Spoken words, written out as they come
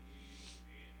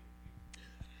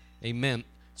Amen.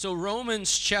 So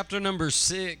Romans chapter number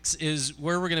 6 is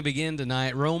where we're going to begin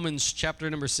tonight. Romans chapter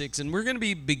number 6. And we're going to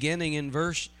be beginning in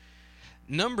verse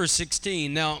number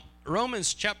 16. Now,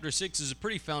 Romans chapter 6 is a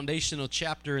pretty foundational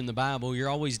chapter in the Bible. You're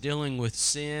always dealing with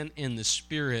sin in the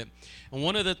spirit. And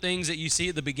one of the things that you see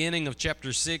at the beginning of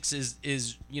chapter 6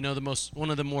 is one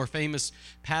of the more famous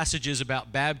passages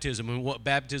about baptism and what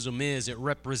baptism is. It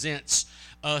represents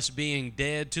us being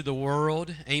dead to the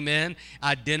world, amen,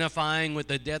 identifying with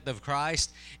the death of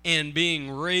Christ and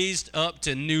being raised up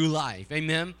to new life,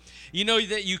 amen. You know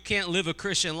that you can't live a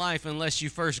Christian life unless you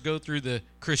first go through the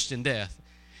Christian death.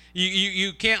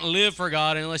 You can't live for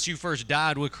God unless you first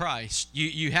died with Christ.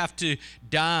 You have to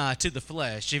die to the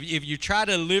flesh. If you try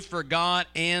to live for God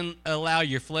and allow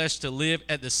your flesh to live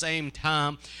at the same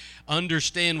time,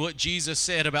 understand what Jesus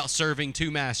said about serving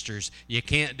two masters. You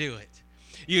can't do it.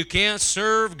 You can't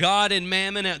serve God and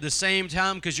mammon at the same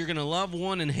time because you're going to love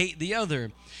one and hate the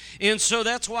other. And so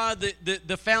that's why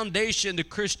the foundation to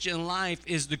Christian life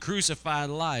is the crucified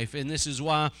life. And this is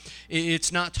why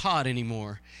it's not taught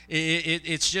anymore.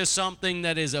 It's just something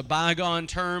that is a bygone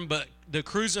term, but the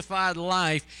crucified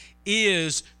life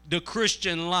is the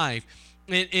Christian life.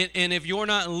 And if you're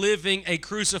not living a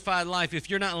crucified life, if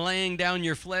you're not laying down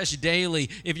your flesh daily,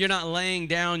 if you're not laying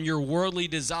down your worldly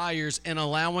desires and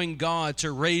allowing God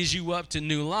to raise you up to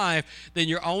new life, then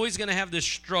you're always going to have this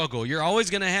struggle. You're always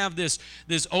going to have this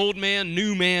old man,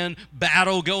 new man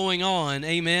battle going on.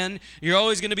 Amen. You're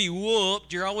always going to be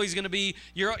whooped. You're always going to be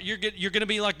you're going to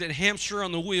be like that hamster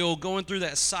on the wheel going through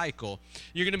that cycle.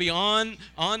 You're going to be on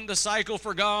the cycle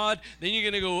for God, then you're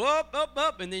going to go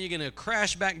up, and then you're going to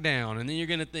crash back down, and then you're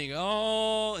going to think,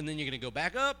 and then you're going to go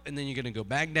back up, and then you're going to go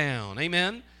back down.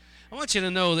 Amen. I want you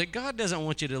to know that God doesn't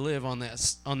want you to live on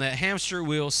that hamster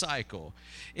wheel cycle.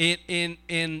 And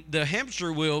the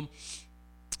hamster wheel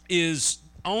is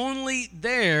only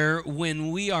there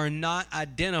when we are not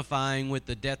identifying with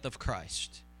the death of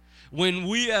Christ. When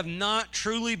we have not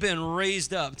truly been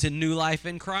raised up to new life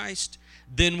in Christ,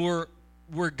 then we're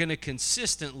going to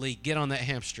consistently get on that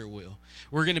hamster wheel.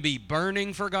 We're going to be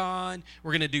burning for God.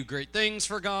 We're going to do great things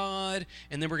for God.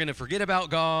 And then we're going to forget about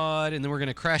God. And then we're going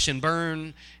to crash and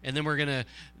burn. And then we're going to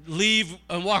leave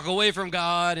and walk away from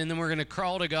God. And then we're going to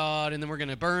crawl to God. And then we're going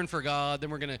to burn for God. Then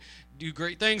we're going to do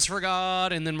great things for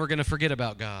God. And then we're going to forget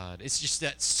about God. It's just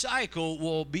that cycle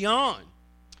will be on.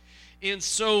 And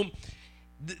so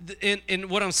and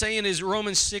what I'm saying is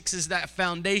Romans 6 is that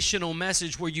foundational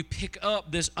message where you pick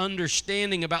up this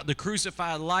understanding about the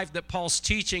crucified life that Paul's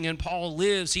teaching and Paul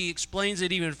lives. He explains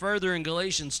it even further in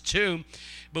Galatians 2,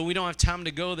 but we don't have time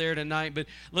to go there tonight. But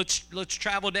let's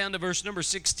travel down to verse number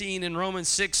 16 in Romans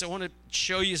 6. I want to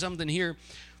show you something here.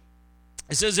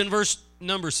 It says in verse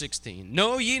number 16,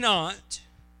 "Know ye not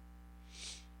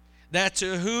that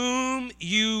to whom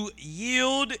you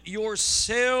yield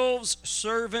yourselves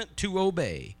servant to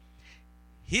obey,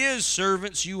 his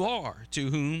servants you are to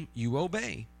whom you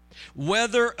obey,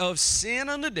 whether of sin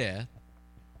unto death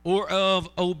or of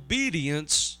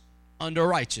obedience unto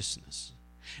righteousness."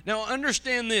 Now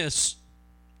understand this,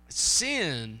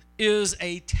 sin is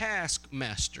a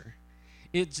taskmaster.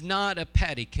 It's not a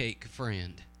patty cake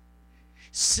friend.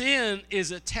 Sin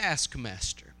is a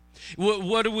taskmaster.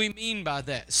 What do we mean by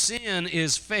that? Sin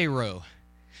is Pharaoh.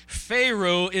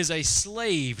 Pharaoh is a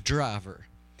slave driver.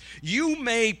 You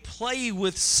may play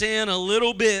with sin a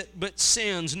little bit, but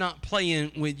sin's not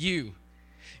playing with you.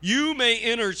 You may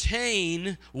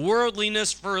entertain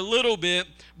worldliness for a little bit,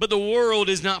 but the world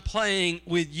is not playing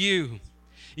with you.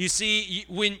 You see,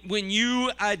 when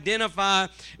you identify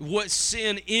what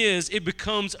sin is, it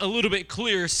becomes a little bit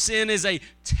clearer. Sin is a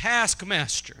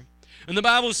taskmaster. And the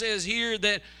Bible says here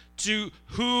that to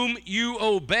whom you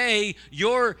obey,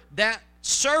 you're that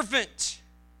servant.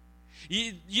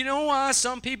 You know why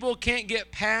some people can't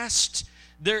get past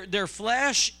their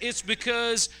flesh? It's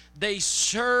because they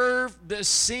serve the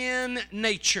sin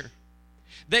nature.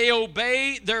 They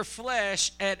obey their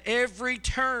flesh at every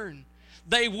turn.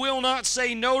 They will not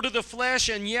say no to the flesh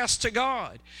and yes to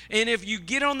God. And if you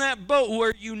get on that boat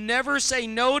where you never say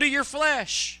no to your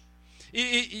flesh,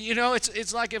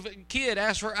 it's like if a kid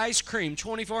asks for ice cream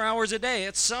 24 hours a day.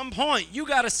 At some point, you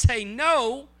got to say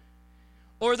no,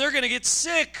 or they're going to get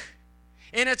sick.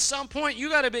 And at some point, you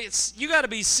got to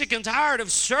be sick and tired of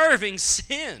serving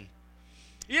sin.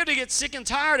 You have to get sick and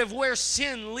tired of where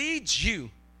sin leads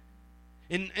you.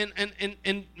 And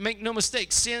make no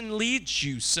mistake, sin leads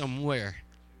you somewhere.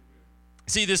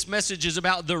 See, this message is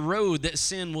about the road that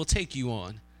sin will take you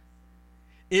on.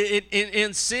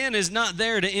 And sin is not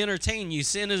there to entertain you.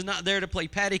 Sin is not there to play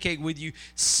patty cake with you.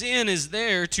 Sin is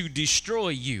there to destroy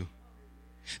you.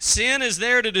 Sin is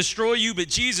there to destroy you, but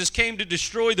Jesus came to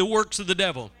destroy the works of the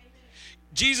devil.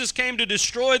 Jesus came to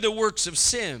destroy the works of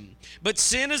sin. But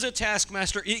sin is a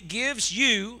taskmaster. It gives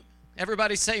you,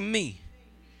 everybody say me.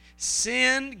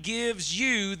 Sin gives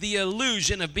you the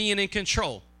illusion of being in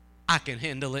control. I can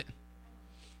handle it.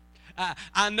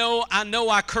 I know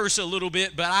I curse a little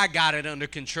bit, but I got it under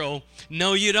control.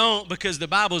 No, you don't, because the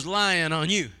Bible's lying on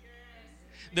you.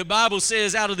 The Bible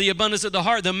says out of the abundance of the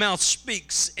heart, the mouth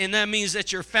speaks. And that means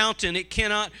that your fountain, it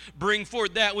cannot bring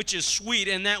forth that which is sweet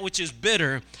and that which is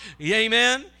bitter.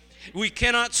 Amen? We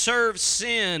cannot serve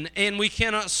sin and we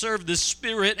cannot serve the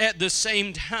Spirit at the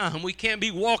same time. We can't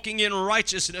be walking in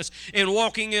righteousness and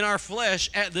walking in our flesh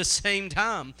at the same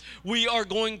time. We are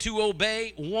going to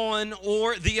obey one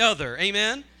or the other.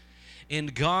 Amen?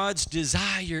 And God's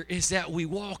desire is that we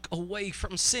walk away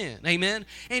from sin. Amen?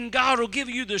 And God will give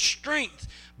you the strength,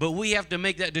 but we have to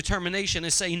make that determination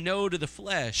and say no to the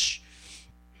flesh.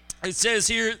 It says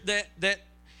here that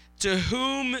to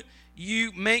whom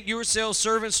you make yourselves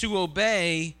servants to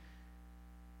obey,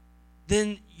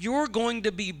 then you're going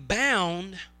to be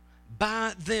bound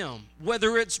by them,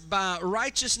 whether it's by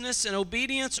righteousness and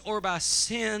obedience or by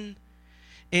sin,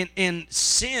 and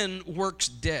sin works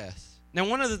death. Now,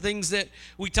 one of the things that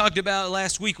we talked about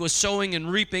last week was sowing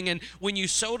and reaping, and when you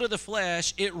sow to the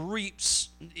flesh, it reaps,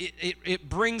 it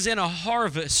brings in a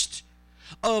harvest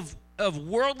of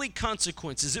worldly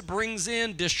consequences. It brings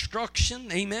in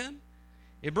destruction, amen?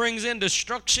 It brings in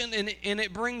destruction, and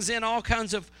it brings in all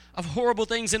kinds of horrible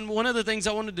things. And one of the things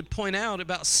I wanted to point out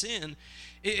about sin,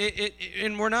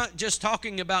 and we're not just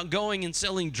talking about going and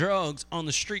selling drugs on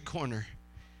the street corner.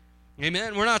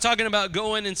 Amen. We're not talking about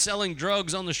going and selling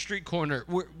drugs on the street corner.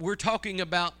 We're talking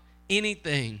about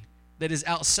anything that is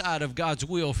outside of God's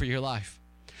will for your life.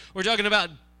 We're talking about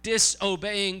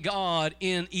disobeying God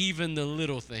in even the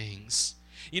little things.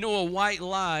 You know, a white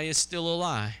lie is still a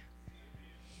lie.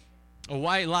 A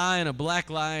white lie and a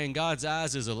black lie in God's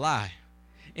eyes is a lie.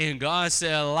 And God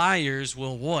said liars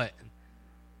will what?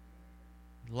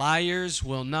 Liars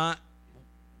will not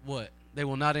what? They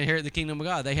will not inherit the kingdom of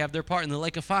God. They have their part in the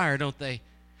lake of fire, don't they?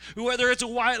 Whether it's a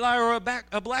white lie or a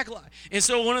black lie. And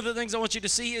so one of the things I want you to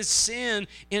see is sin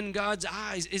in God's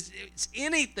eyes. It's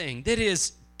anything that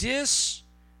is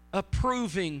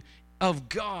disapproving of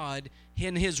God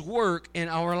and His work in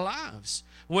our lives.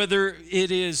 Whether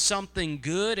it is something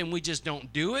good and we just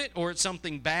don't do it, or it's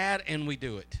something bad and we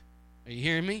do it. Are you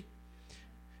hearing me?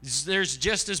 There's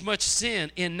just as much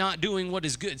sin in not doing what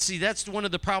is good. See, that's one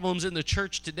of the problems in the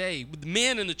church today, with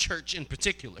men in the church in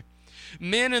particular.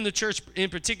 Men in the church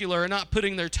in particular are not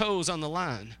putting their toes on the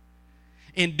line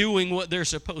and doing what they're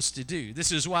supposed to do.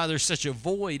 This is why there's such a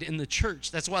void in the church.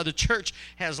 That's why the church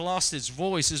has lost its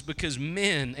voice, is because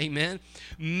men, amen,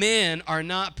 men are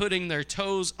not putting their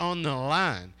toes on the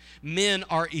line. Men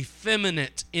are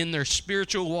effeminate in their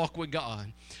spiritual walk with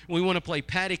God. We want to play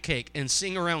patty cake and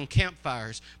sing around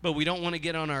campfires, but we don't want to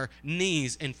get on our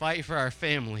knees and fight for our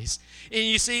families. And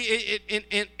you see,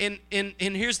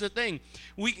 and here's the thing.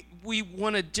 We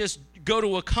want to just go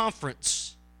to a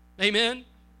conference. Amen?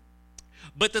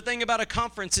 But the thing about a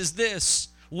conference is this.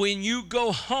 When you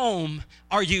go home,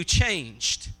 are you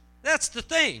changed? That's the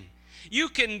thing. You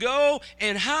can go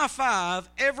and high-five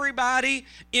everybody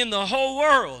in the whole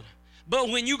world. But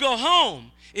when you go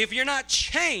home, if you're not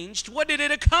changed, what did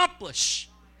it accomplish?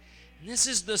 And this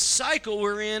is the cycle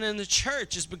we're in the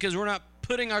church, is because we're not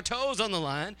putting our toes on the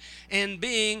line and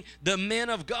being the men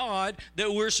of God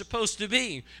that we're supposed to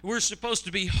be. We're supposed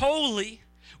to be holy,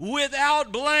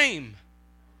 without blame,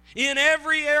 in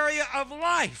every area of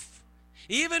life.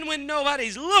 Even when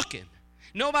nobody's looking.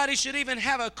 Nobody should even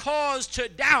have a cause to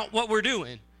doubt what we're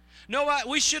doing.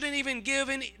 We shouldn't even give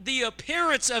the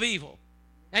appearance of evil.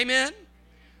 Amen?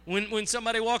 When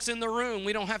somebody walks in the room,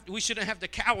 we shouldn't have to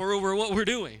cower over what we're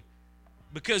doing,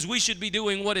 because we should be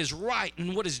doing what is right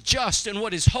and what is just and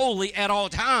what is holy at all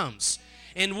times.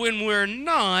 And when we're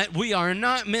not, we are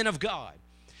not men of God.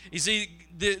 You see,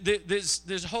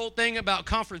 this whole thing about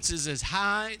conferences is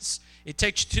highs. It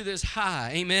takes you to this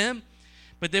high, amen?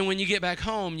 But then when you get back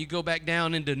home, you go back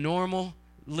down into normal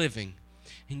living.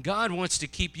 And God wants to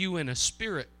keep you in a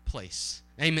spirit place,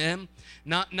 amen?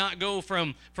 Not go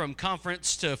from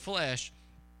conference to flesh,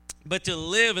 but to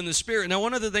live in the Spirit. Now,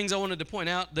 one of the things I wanted to point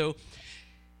out, though,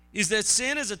 is that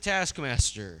sin is a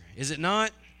taskmaster. Is it not?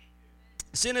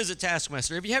 Sin is a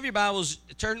taskmaster. If you have your Bibles,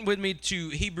 turn with me to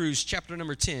Hebrews chapter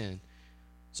number 10.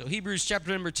 So Hebrews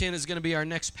chapter number 10 is going to be our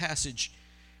next passage.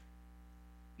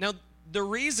 Now, the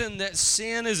reason that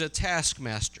sin is a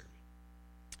taskmaster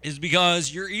is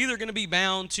because you're either going to be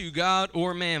bound to God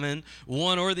or mammon,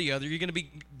 one or the other. You're going to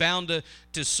be bound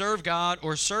to serve God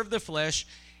or serve the flesh.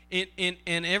 And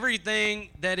everything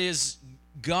that is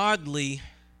godly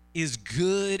is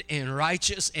good and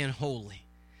righteous and holy.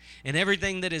 And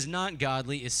everything that is not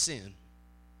godly is sin.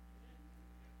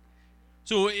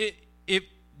 So if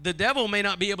the devil may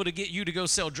not be able to get you to go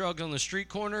sell drugs on the street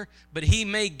corner, but he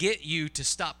may get you to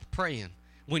stop praying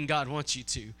when God wants you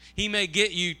to. He may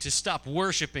get you to stop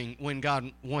worshiping when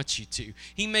God wants you to.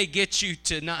 He may get you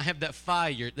to not have that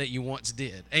fire that you once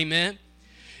did. Amen?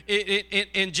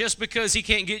 And just because he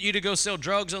can't get you to go sell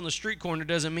drugs on the street corner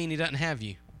doesn't mean he doesn't have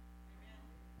you.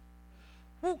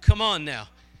 Ooh, come on now.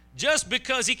 Just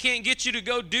because he can't get you to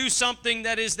go do something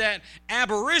that is that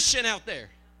aberration out there,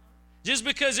 just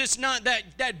because it's not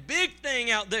that big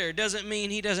thing out there, doesn't mean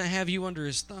he doesn't have you under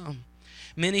his thumb.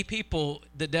 Many people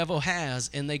the devil has,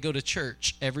 and they go to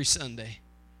church every Sunday.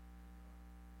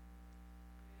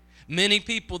 Many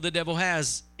people the devil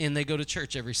has, and they go to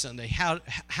church every Sunday.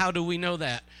 How do we know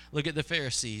that? Look at the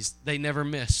Pharisees. They never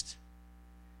missed.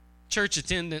 Church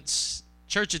attendance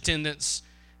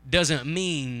doesn't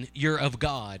mean you're of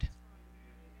God.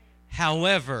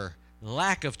 However,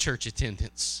 lack of church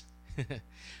attendance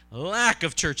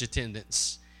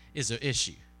is an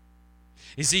issue.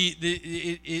 You see,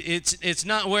 it's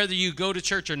not whether you go to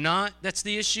church or not that's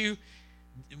the issue.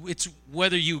 It's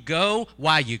whether you go,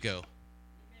 why you go.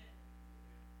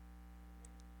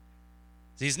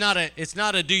 See, it's not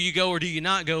a do you go or do you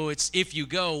not go. It's if you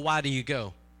go, why do you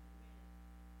go?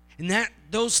 And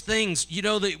those things, you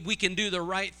know, that we can do the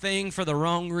right thing for the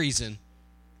wrong reason.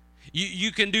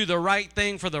 You can do the right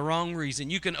thing for the wrong reason.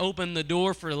 You can open the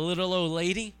door for a little old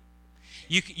lady.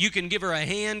 You can give her a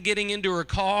hand getting into her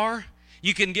car.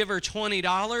 You can give her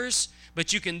 $20,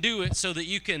 but you can do it so that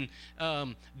you can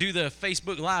do the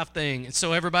Facebook Live thing, and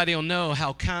so everybody will know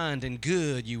how kind and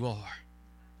good you are.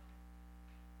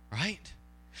 Right?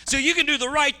 So you can do the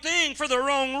right thing for the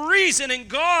wrong reason, and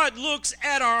God looks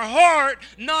at our heart,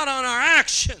 not on our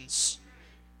actions.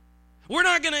 We're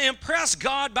not going to impress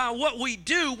God by what we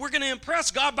do. We're going to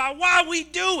impress God by why we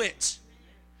do it.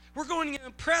 We're going to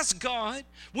impress God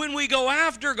when we go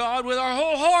after God with our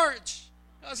whole heart.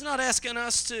 God's not asking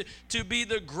us to be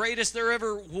the greatest there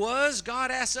ever was.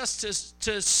 God asks us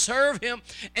to serve him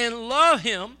and love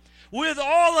him with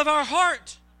all of our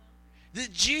heart.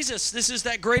 Jesus, this is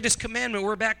that greatest commandment.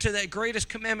 We're back to that greatest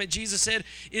commandment. Jesus said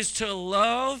is to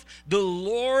love the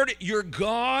Lord your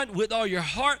God with all your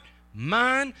heart,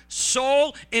 mind,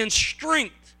 soul, and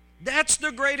strength. That's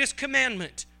the greatest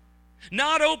commandment.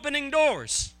 Not opening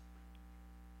doors.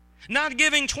 Not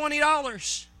giving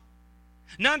 $20.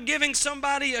 Not giving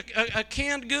somebody a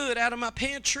canned good out of my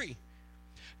pantry.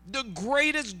 The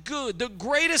greatest good, the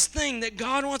greatest thing that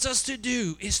God wants us to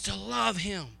do is to love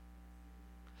him.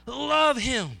 Love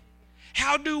him.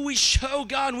 How do we show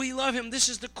God we love him? This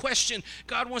is the question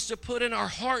God wants to put in our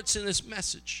hearts in this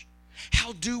message.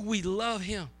 How do we love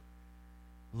him?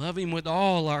 Love him with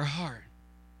all our heart,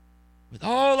 with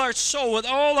all our soul, with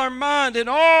all our mind, and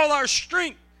all our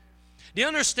strength. Do you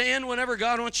understand whenever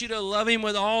God wants you to love him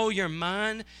with all your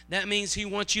mind, that means he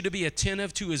wants you to be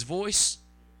attentive to his voice?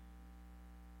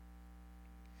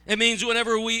 It means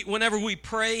whenever we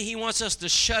pray, he wants us to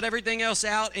shut everything else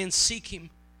out and seek him.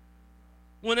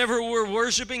 Whenever we're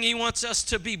worshiping, he wants us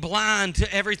to be blind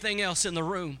to everything else in the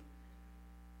room.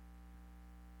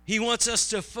 He wants us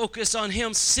to focus on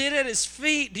him, sit at his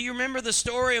feet. Do you remember the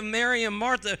story of Mary and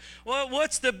Martha? Well,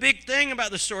 what's the big thing about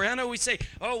the story? I know we say,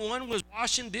 oh, one was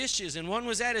washing dishes and one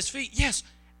was at his feet. Yes,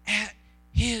 at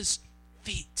his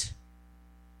feet.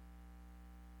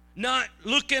 Not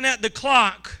looking at the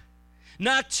clock,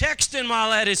 not texting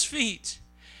while at his feet.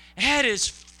 At his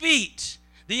feet.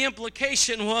 The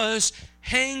implication was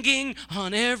hanging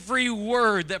on every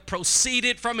word that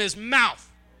proceeded from his mouth.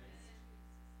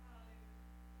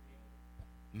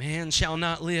 Man shall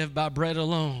not live by bread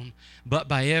alone, but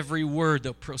by every word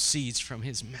that proceeds from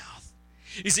his mouth.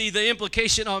 You see, the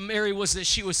implication on Mary was that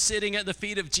she was sitting at the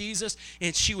feet of Jesus,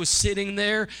 and she was sitting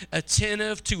there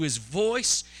attentive to his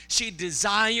voice. She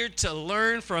desired to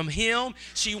learn from him.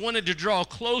 She wanted to draw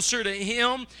closer to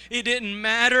him. It didn't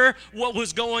matter what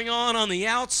was going on the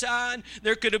outside.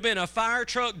 There could have been a fire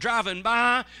truck driving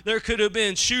by. There could have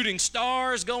been shooting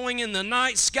stars going in the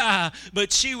night sky,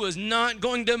 but she was not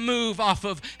going to move off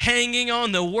of hanging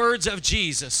on the words of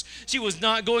Jesus. She was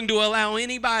not going to allow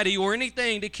anybody or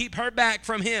anything to keep her back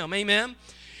from him. Amen.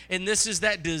 And this is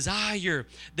that desire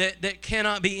that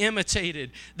cannot be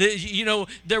imitated. You know,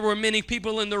 there were many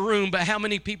people in the room, but how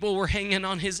many people were hanging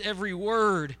on his every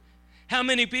word? How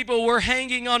many people were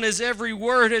hanging on his every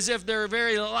word as if their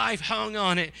very life hung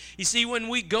on it? You see, when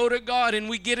we go to God and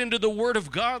we get into the Word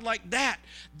of God like that,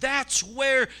 that's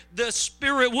where the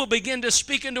Spirit will begin to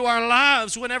speak into our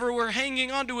lives whenever we're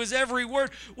hanging on to his every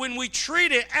word. When we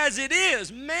treat it as it is,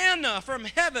 manna from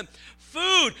heaven,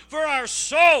 food for our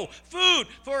soul, food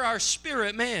for our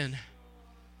spirit, man.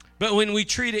 But when we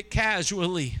treat it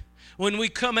casually, when we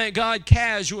come at God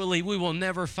casually, we will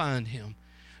never find him.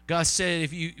 God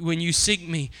said, when you seek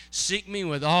me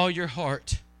with all your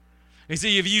heart. You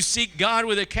see, if you seek God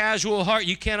with a casual heart,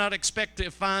 you cannot expect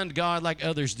to find God like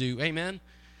others do. Amen?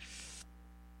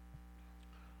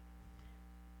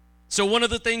 So one of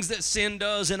the things that sin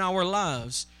does in our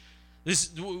lives,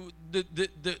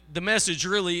 the message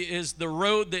really is the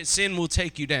road that sin will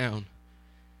take you down.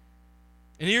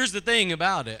 And here's the thing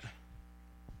about it.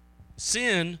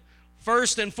 Sin,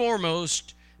 first and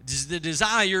foremost, is the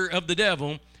desire of the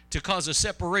devil to cause a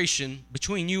separation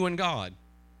between you and God.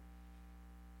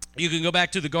 You can go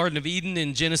back to the Garden of Eden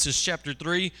in Genesis chapter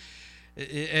 3.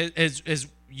 As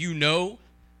you know,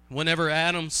 whenever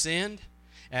Adam sinned,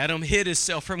 Adam hid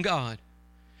himself from God.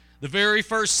 The very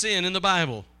first sin in the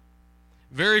Bible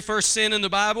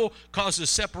caused a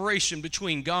separation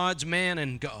between God's man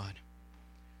and God.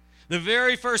 The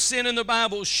very first sin in the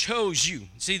Bible shows you.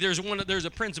 See, there's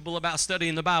a principle about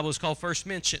studying the Bible. It's called first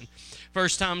mention.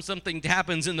 First time something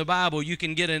happens in the Bible, you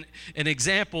can get an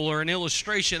example or an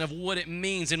illustration of what it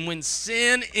means. And when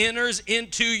sin enters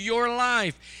into your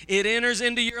life, it enters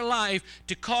into your life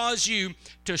to cause you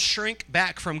to shrink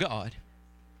back from God.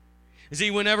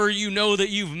 See, whenever you know that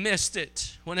you've missed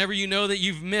it, or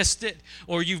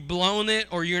you've blown it,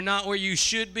 or you're not where you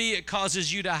should be, it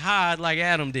causes you to hide like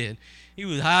Adam did. He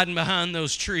was hiding behind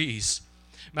those trees.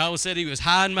 The Bible said he was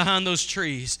hiding behind those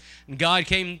trees. And God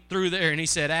came through there and he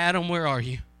said, Adam, where are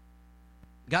you?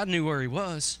 God knew where he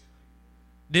was.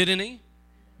 Didn't he?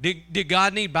 Did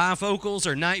God need bifocals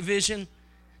or night vision?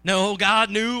 No, God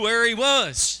knew where he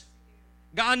was.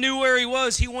 God knew where he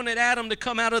was. He wanted Adam to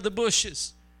come out of the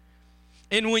bushes.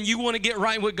 And when you want to get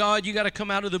right with God, you got to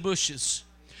come out of the bushes.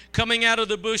 Coming out of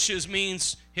the bushes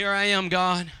means, here I am,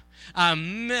 God. I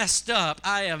messed up.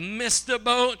 I have missed the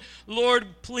boat. Lord,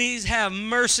 please have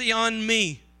mercy on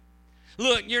me.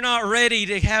 Look, you're not ready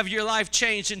to have your life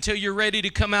changed until you're ready to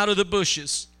come out of the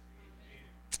bushes.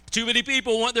 Too many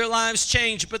people want their lives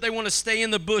changed, but they want to stay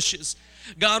in the bushes.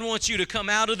 God wants you to come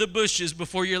out of the bushes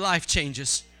before your life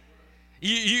changes.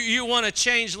 You want to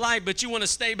change life, but you want to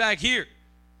stay back here.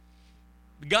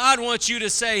 God wants you to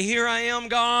say, here I am,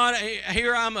 God.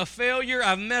 Here I'm a failure.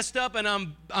 I've messed up, and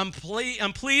I'm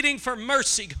pleading for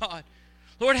mercy, God.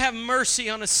 Lord, have mercy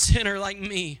on a sinner like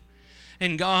me,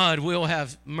 and God will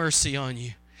have mercy on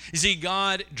you. You see,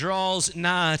 God draws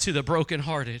nigh to the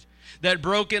brokenhearted. That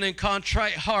broken and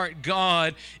contrite heart,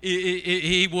 God,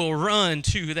 He will run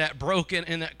to that broken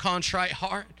and that contrite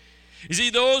heart. You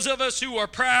see, those of us who are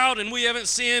proud and we haven't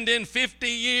sinned in 50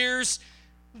 years,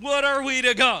 what are we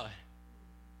to God?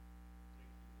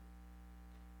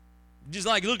 Just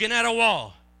like looking at a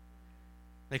wall.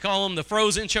 They call them the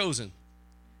frozen chosen.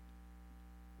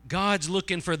 God's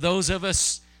looking for those of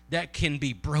us that can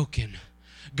be broken.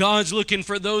 God's looking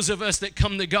for those of us that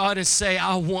come to God and say,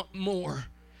 I want more.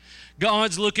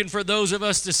 God's looking for those of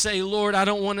us to say, Lord, I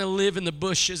don't want to live in the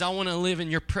bushes. I want to live in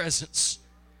your presence.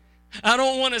 I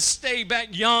don't want to stay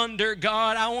back yonder,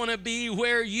 God. I want to be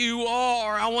where you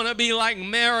are. I want to be like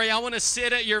Mary. I want to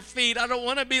sit at your feet. I don't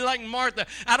want to be like Martha.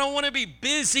 I don't want to be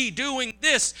busy doing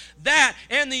this, that,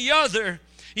 and the other.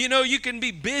 You know, you can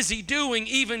be busy doing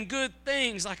even good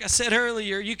things. Like I said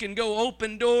earlier, you can go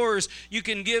open doors. You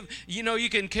can you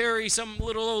can carry some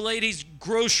little old lady's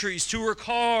groceries to her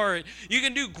car. You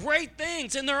can do great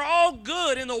things, and they're all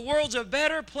good, and the world's a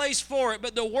better place for it,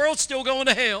 but the world's still going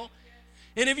to hell.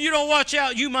 And if you don't watch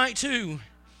out, you might too.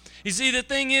 You see, the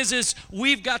thing is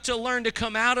we've got to learn to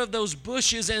come out of those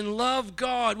bushes and love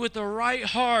God with the right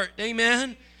heart.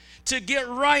 Amen? To get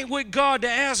right with God, to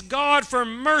ask God for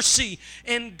mercy,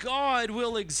 and God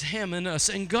will examine us,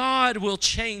 and God will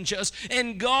change us,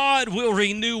 and God will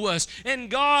renew us, and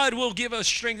God will give us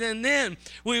strength. And then,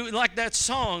 we like that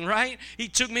song, right? He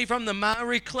took me from the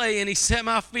miry clay, and he set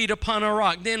my feet upon a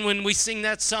rock. Then when we sing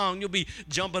that song, you'll be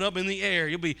jumping up in the air.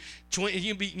 You'll be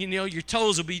your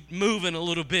toes will be moving a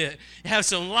little bit. You have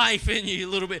some life in you a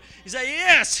little bit. You say,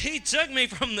 yes, he took me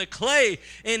from the clay,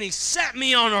 and he set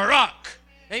me on a rock.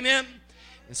 Amen.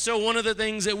 And so one of the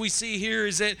things that we see here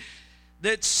is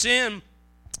that sin,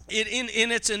 in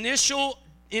its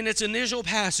initial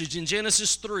passage in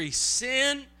Genesis 3,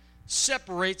 sin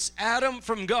separates Adam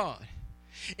from God.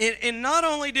 And not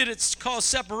only did it cause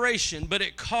separation, but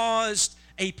it caused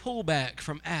a pullback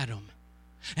from Adam.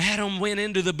 Adam went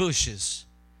into the bushes.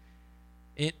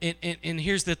 And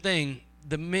here's the thing,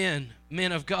 the men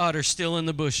of God are still in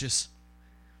the bushes.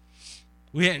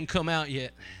 We hadn't come out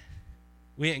yet.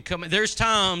 There's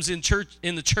times in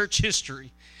the church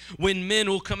history when men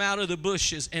will come out of the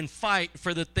bushes and fight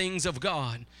for the things of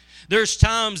God. There's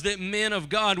times that men of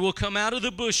God will come out of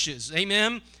the bushes,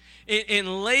 amen,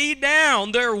 and lay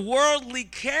down their worldly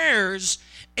cares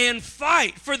and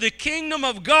fight for the kingdom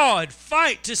of God,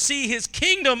 fight to see His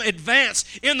kingdom advance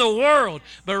in the world.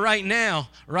 But right now,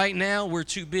 we're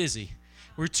too busy.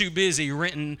 We're too busy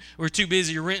renting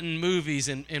movies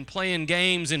and playing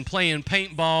games and playing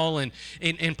paintball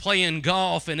and playing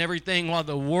golf and everything while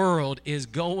the world is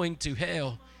going to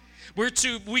hell.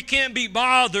 We can't be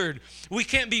bothered. We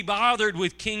can't be bothered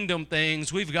with kingdom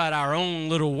things. We've got our own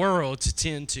little world to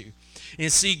tend to.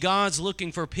 And see, God's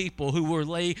looking for people who will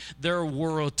lay their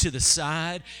world to the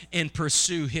side and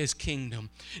pursue His kingdom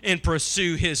and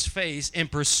pursue His face and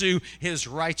pursue His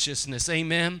righteousness.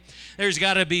 Amen. There's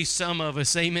got to be some of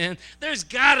us, amen. There's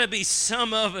got to be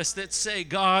some of us that say,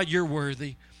 God, you're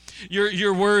worthy.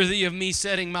 You're worthy of me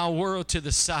setting my world to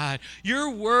the side.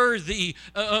 You're worthy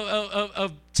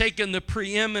of taking the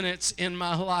preeminence in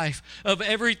my life, of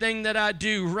everything that I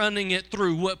do, running it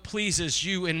through what pleases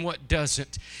you and what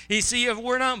doesn't. You see, if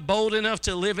we're not bold enough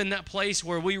to live in that place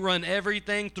where we run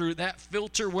everything through that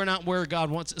filter, we're not where God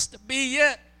wants us to be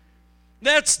yet.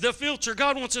 That's the filter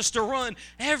God wants us to run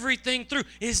everything through.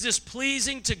 Is this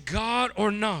pleasing to God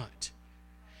or not?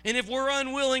 And if we're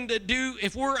unwilling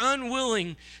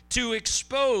to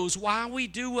expose why we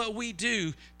do what we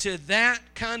do to that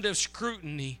kind of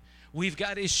scrutiny, we've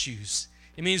got issues.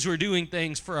 It means we're doing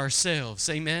things for ourselves.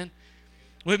 Amen?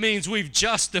 It means we've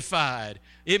justified.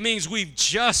 It means we've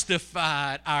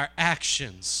justified our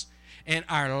actions and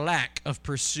our lack of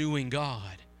pursuing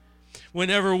God.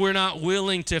 Whenever we're not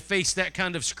willing to face that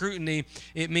kind of scrutiny,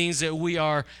 it means that we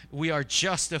are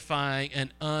justifying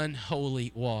an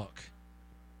unholy walk.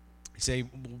 Say,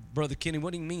 Brother Kenny,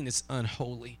 what do you mean it's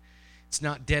unholy? It's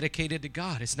not dedicated to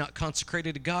God. It's not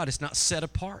consecrated to God. It's not set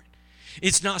apart.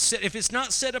 If it's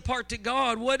not set apart to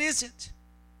God, what is it?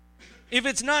 If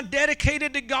it's not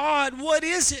dedicated to God, what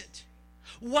is it?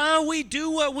 Why we do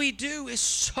what we do is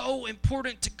so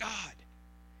important to God.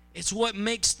 It's what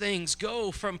makes things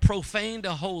go from profane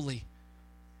to holy.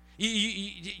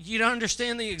 You don't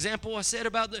understand the example I said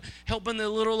about helping the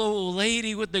little old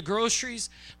lady with the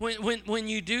groceries? When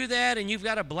you do that and you've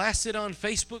got to blast it on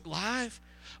Facebook Live,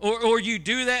 or you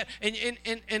do that,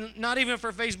 and not even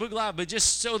for Facebook Live, but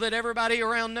just so that everybody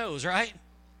around knows, right?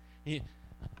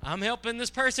 I'm helping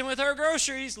this person with her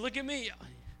groceries. Look at me.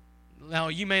 Now,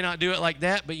 you may not do it like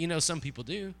that, but you know some people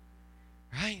do,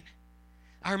 right?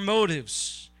 Our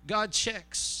motives, God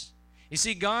checks. You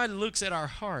see, God looks at our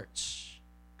hearts.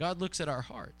 God looks at our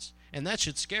hearts, and that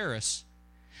should scare us.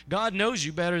 God knows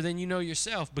you better than you know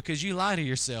yourself because you lie to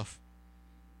yourself.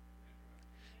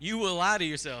 You will lie to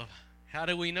yourself. How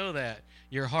do we know that?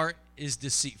 Your heart is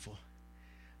deceitful.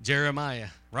 Jeremiah,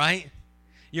 right?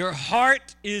 Your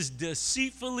heart is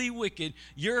deceitfully wicked.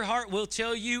 Your heart will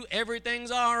tell you everything's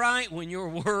all right when your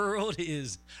world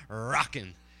is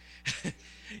rocking.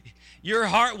 Your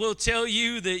heart will tell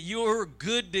you that you're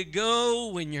good to go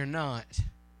when you're not.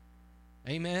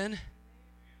 Amen?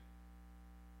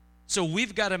 So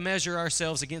we've got to measure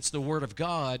ourselves against the Word of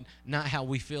God, not how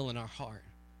we feel in our heart.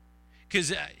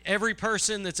 Because every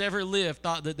person that's ever lived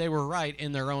thought that they were right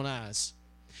in their own eyes.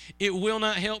 It will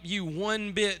not help you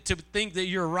one bit to think that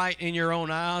you're right in your own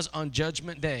eyes on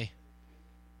Judgment Day.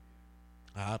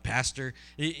 Pastor,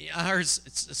 I heard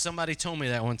somebody told me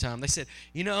that one time. They said,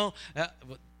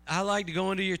 I like to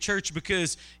go into your church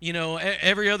because,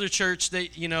 every other church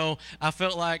that, I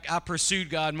felt like I pursued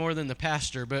God more than the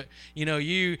pastor. But,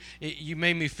 you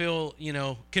made me feel,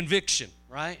 conviction,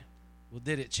 right? Well,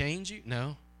 did it change you?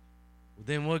 No. Well,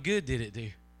 then what good did it do?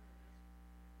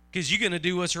 Because you're going to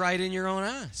do what's right in your own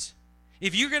eyes.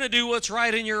 If you're going to do what's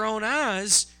right in your own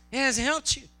eyes, it hasn't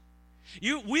helped you.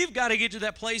 We've got to get to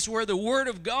that place where the Word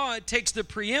of God takes the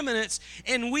preeminence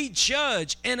and we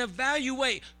judge and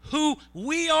evaluate who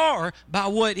we are by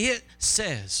what it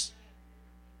says.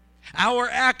 Our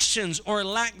actions or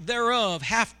lack thereof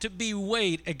have to be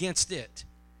weighed against it.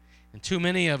 And too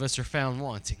many of us are found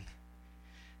wanting.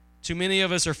 Too many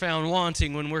of us are found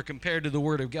wanting when we're compared to the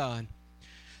Word of God.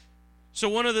 So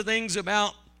one of the things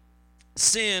about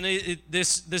sin,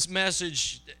 this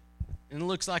message, and it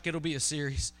looks like it'll be a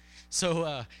series.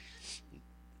 So,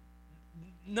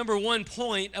 number one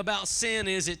point about sin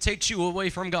is it takes you away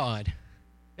from God.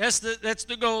 That's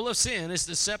the goal of sin, is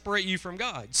to separate you from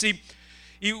God. See,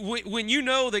 When you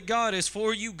know that God is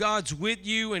for you, God's with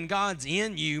you, and God's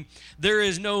in you, there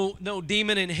is no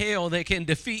demon in hell that can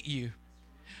defeat you.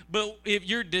 But if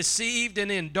you're deceived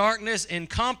and in darkness and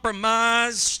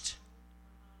compromised,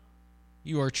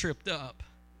 you are tripped up.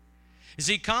 You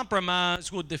see,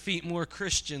 compromise will defeat more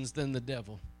Christians than the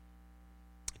devil.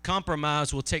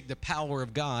 Compromise will take the power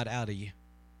of God out of you.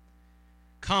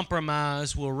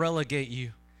 Compromise will relegate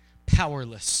you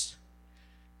powerless.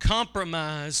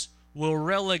 Compromise will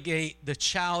relegate the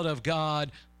child of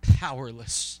God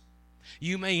powerless.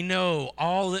 You may know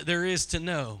all that there is to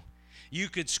know. You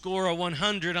could score a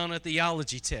 100 on a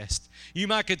theology test. You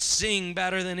might could sing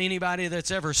better than anybody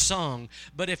that's ever sung.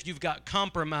 But if you've got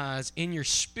compromise in your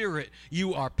spirit,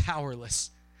 you are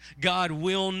powerless. God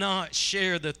will not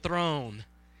share the throne.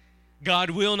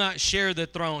 God will not share the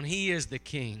throne. He is the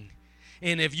king.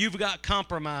 And if you've got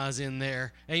compromise in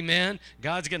there, amen,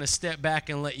 God's going to step back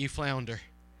and let you flounder.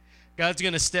 God's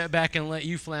going to step back and let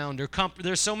you flounder.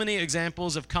 There's so many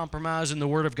examples of compromise in the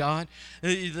Word of God.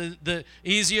 The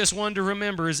easiest one to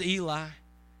remember is Eli.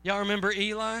 Y'all remember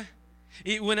Eli?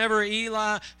 Whenever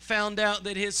Eli found out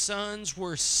that his sons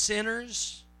were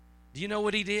sinners, do you know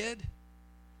what he did?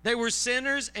 They were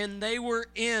sinners, and they were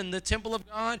in the temple of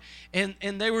God, and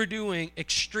they were doing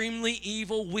extremely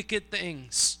evil, wicked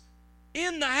things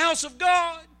in the house of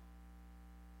God.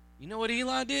 You know what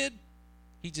Eli did?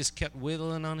 He just kept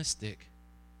whittling on his stick.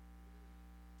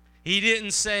 He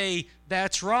didn't say,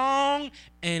 that's wrong,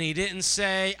 and he didn't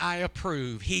say, I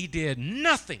approve. He did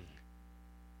nothing.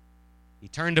 He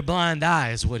turned a blind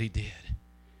eye is what he did.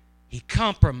 He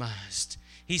compromised.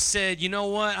 He said, you know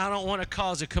what? I don't want to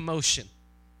cause a commotion.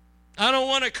 I don't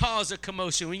want to cause a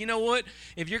commotion. Well, you know what?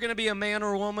 If you're going to be a man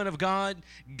or a woman of God,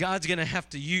 God's going to have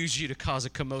to use you to cause a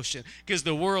commotion because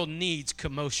the world needs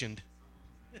commotion.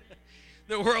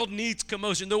 The world needs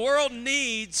commotion. The world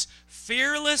needs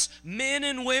fearless men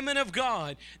and women of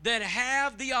God that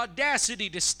have the audacity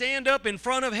to stand up in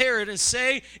front of Herod and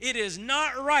say, it is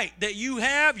not right that you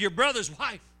have your brother's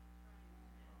wife.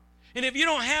 And if you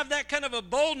don't have that kind of a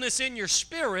boldness in your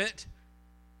spirit,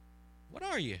 what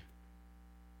are you?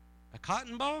 A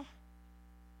cotton ball?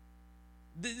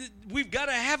 We've got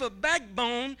to have a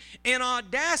backbone and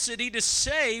audacity to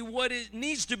say what it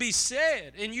needs to be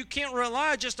said. And you can't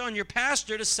rely just on your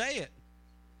pastor to say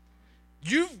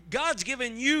it. God's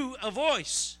given you a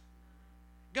voice.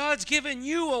 God's given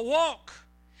you a walk.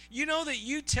 You know that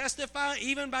you testify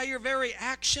even by your very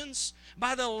actions,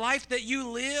 by the life that you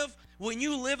live. When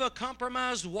you live a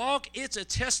compromised walk, it's a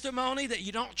testimony that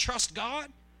you don't trust God.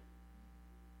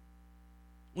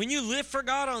 When you live for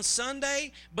God on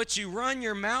Sunday, but you run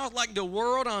your mouth like the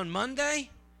world on Monday,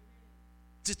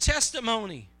 it's a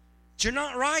testimony that you're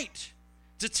not right.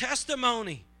 It's a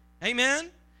testimony, amen,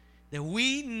 that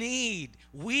we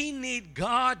need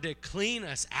God to clean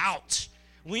us out.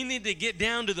 We need to get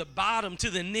down to the bottom,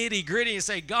 to the nitty-gritty and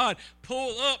say, God,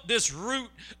 pull up this root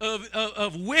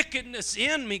of wickedness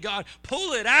in me, God.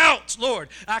 Pull it out, Lord.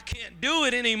 I can't do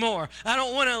it anymore. I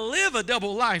don't want to live a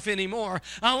double life anymore.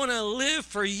 I want to live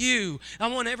for you. I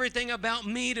want everything about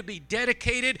me to be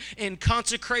dedicated and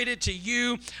consecrated to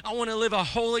you. I want to live a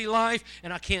holy life,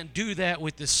 and I can't do that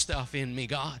with this stuff in me,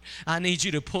 God. I need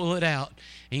you to pull it out.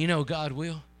 And you know God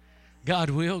will.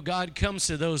 God will. God comes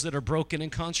to those that are broken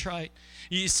and contrite.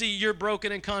 You see, your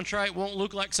broken and contrite won't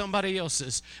look like somebody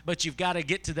else's, but you've got to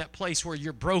get to that place where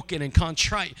you're broken and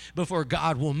contrite before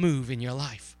God will move in your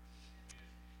life.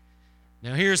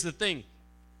 Now, here's the thing.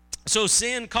 So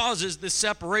sin causes this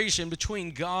separation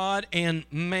between God and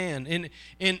man.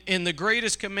 And the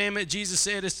greatest commandment, Jesus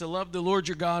said, is to love the Lord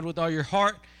your God with all your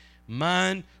heart,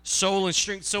 mind, soul, and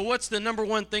strength. So what's the number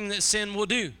one thing that sin will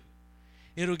do?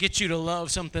 It'll get you to love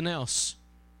something else.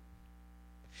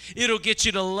 It'll get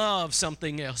you to love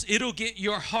something else. It'll get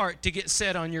your heart to get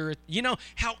set on your, you know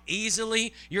how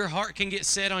easily your heart can get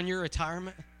set on your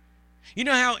retirement? You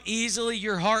know how easily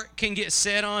your heart can get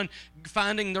set on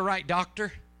finding the right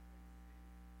doctor?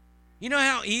 You know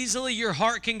how easily your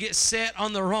heart can get set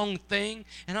on the wrong thing?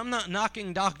 And I'm not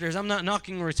knocking doctors. I'm not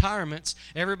knocking retirements.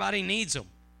 Everybody needs them.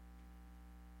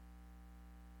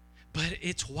 But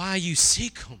it's why you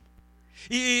seek them.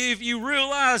 If you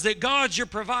realize that God's your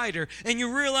provider, and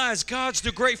you realize God's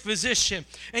the great physician,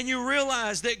 and you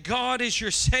realize that God is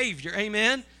your Savior,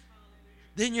 amen,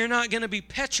 then you're not going to be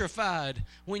petrified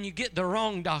when you get the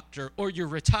wrong doctor or your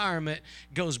retirement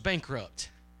goes bankrupt.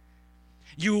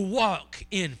 You walk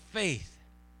in faith,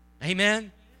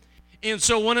 amen. And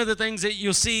so one of the things that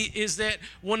you'll see is that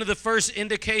one of the first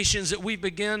indications that we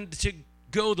begin to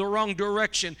go the wrong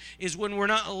direction is when we're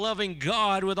not loving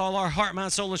God with all our heart,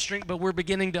 mind, soul, and strength, but we're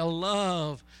beginning to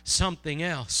love something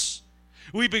else.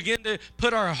 We begin to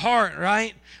put our heart,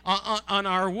 right, on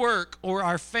our work or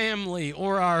our family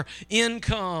or our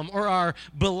income or our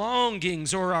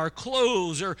belongings or our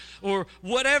clothes or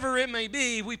whatever it may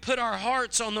be. We put our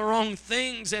hearts on the wrong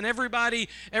things, and everybody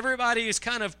is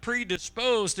kind of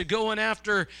predisposed to going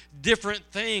after different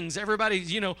things. Everybody,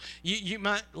 you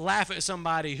might laugh at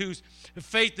somebody whose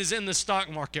faith is in the stock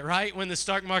market, right? When the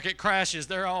stock market crashes,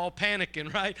 they're all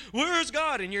panicking, right? Where's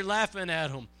God? And you're laughing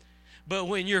at them. But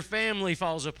when your family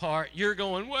falls apart, you're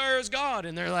going, where's God?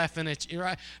 And they're laughing at you,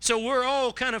 right? So we're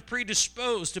all kind of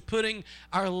predisposed to putting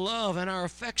our love and our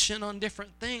affection on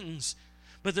different things.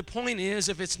 But the point is,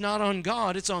 if it's not on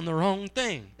God, it's on the wrong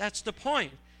thing. That's the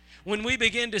point. When we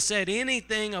begin to set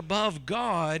anything above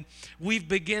God, we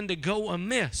begin to go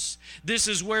amiss. This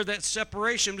is where that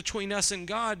separation between us and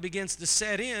God begins to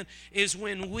set in, is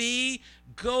when we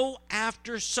go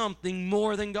after something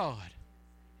more than God.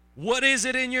 What is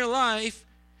it in your life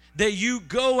that you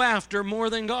go after more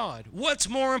than God? What's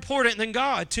more important than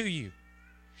God to you?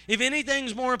 If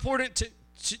anything's more important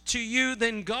to you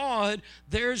than God,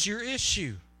 there's your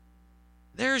issue.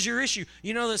 There's your issue.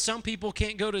 You know that some people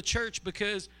can't go to church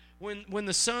because when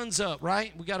the sun's up,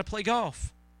 right, we got to play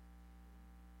golf.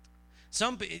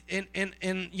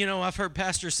 I've heard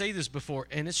pastors say this before,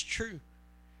 and it's true.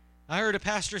 I heard a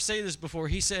pastor say this before.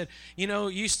 He said,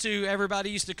 everybody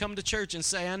used to come to church and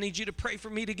say, I need you to pray for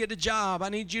me to get a job. I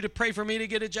need you to pray for me to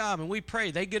get a job. And we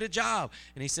pray, they get a job.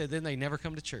 And he said, then they never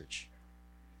come to church.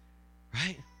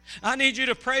 Right? I need you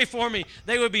to pray for me.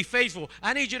 They would be faithful.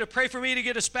 I need you to pray for me to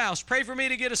get a spouse. Pray for me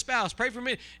to get a spouse. Pray for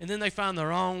me. And then they find the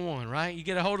wrong one, right? You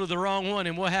get a hold of the wrong one,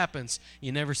 and what happens?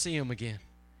 You never see them again.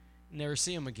 You never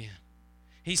see them again.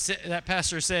 That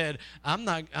pastor said, I'm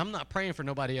not praying for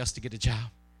nobody else to get a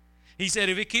job. He said,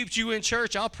 if it keeps you in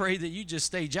church, I'll pray that you just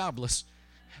stay jobless.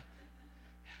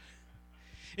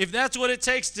 If that's what it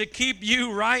takes to keep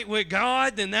you right with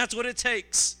God, then that's what it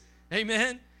takes.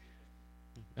 Amen?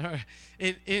 All right.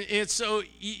 So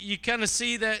you kind of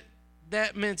see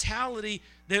that mentality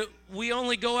that we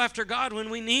only go after God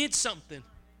when we need something.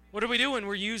 What are we doing?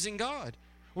 We're using God.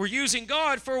 We're using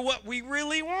God for what we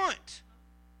really want.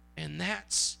 And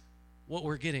that's what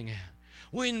we're getting at.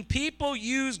 When people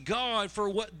use God for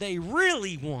what they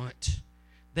really want,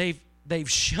 they've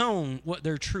shown what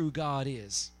their true God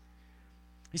is.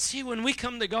 You see, when we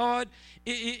come to God,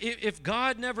 if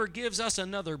God never gives us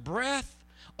another breath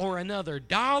or another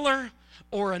dollar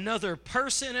or another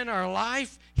person in our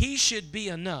life, He should be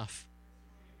enough.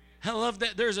 I love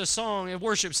that. There's a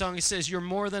worship song. It says, you're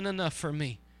more than enough for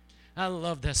me. I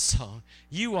love that song.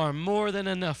 You are more than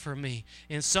enough for me.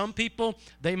 And some people,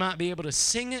 they might be able to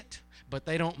sing it, but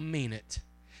they don't mean it.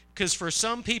 Because for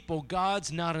some people,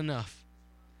 God's not enough.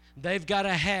 They've got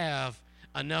to have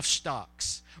enough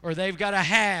stocks, or they've got to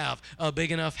have a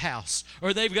big enough house,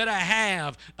 or they've got to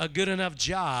have a good enough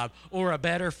job, or a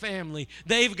better family.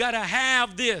 They've got to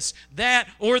have this, that,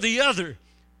 or the other.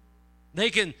 They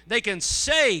can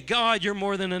say, God, you're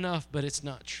more than enough, but it's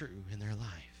not true in their life.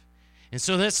 And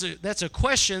so that's a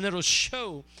question that'll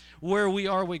show where we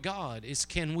are with God, is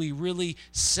can we really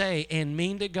say and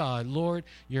mean to God, Lord,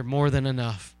 you're more than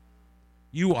enough.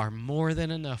 You are more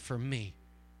than enough for me.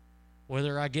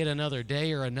 Whether I get another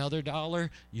day or another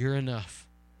dollar, you're enough.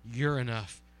 You're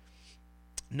enough.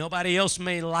 Nobody else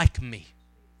may like me,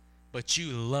 but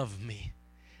you love me.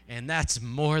 And that's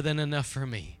more than enough for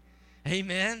me.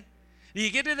 Amen? You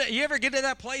ever get to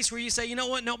that place where you say, you know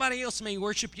what, nobody else may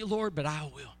worship you, Lord, but I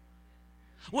will.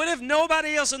 What if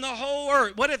nobody else in the whole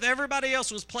earth, what if everybody else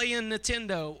was playing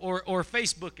Nintendo or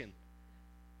Facebooking?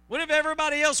 What if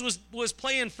everybody else was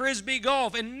playing Frisbee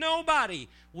golf and nobody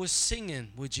was singing?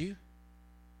 Would you?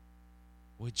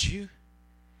 Would you?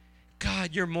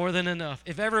 God, you're more than enough.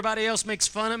 If everybody else makes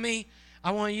fun of me,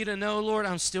 I want you to know, Lord,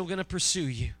 I'm still going to pursue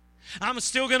you. I'm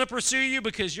still going to pursue you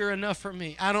because you're enough for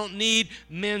me. I don't need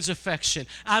men's affection.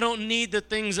 I don't need the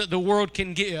things that the world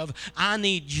can give. I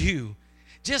need you.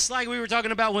 Just like we were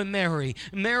talking about with Mary.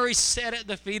 Mary sat at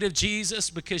the feet of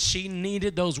Jesus because she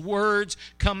needed those words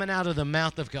coming out of the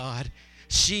mouth of God.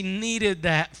 She needed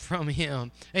that from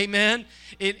Him. Amen?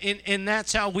 And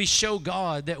that's how we show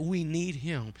God that we need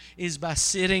Him, is by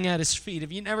sitting at His feet.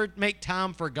 If you never make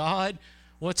time for God,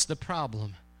 what's the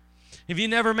problem? If you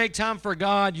never make time for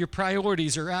God, your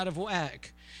priorities are out of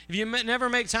whack. If you never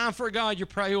make time for God, your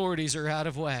priorities are out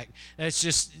of whack. That's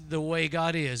just the way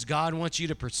God is. God wants you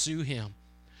to pursue Him.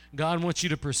 God wants you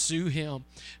to pursue Him.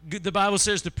 The Bible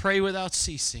says to pray without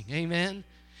ceasing. Amen?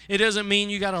 It doesn't mean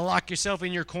you got to lock yourself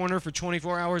in your corner for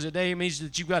 24 hours a day. It means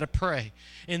that you got to pray.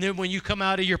 And then when you come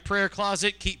out of your prayer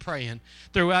closet, keep praying.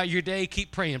 Throughout your day,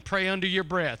 keep praying. Pray under your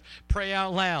breath. Pray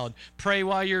out loud. Pray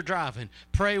while you're driving.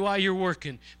 Pray while you're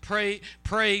working. Pray,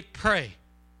 pray, pray.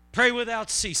 Pray without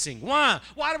ceasing. Why?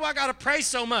 Why do I got to pray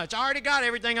so much? I already got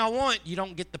everything I want. You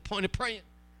don't get the point of praying.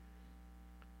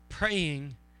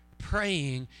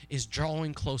 Praying is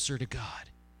drawing closer to God.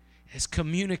 It's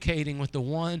communicating with the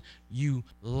one you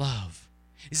love.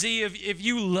 You see, if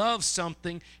you love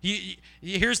something,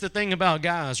 here's the thing about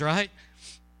guys, right?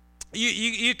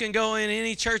 You can go in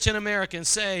any church in America and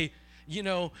say, you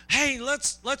know, hey,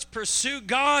 let's pursue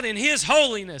God and His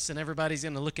holiness, and everybody's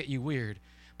going to look at you weird.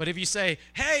 But if you say,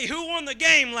 hey, who won the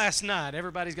game last night?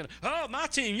 Everybody's going to, oh, my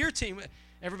team, your team.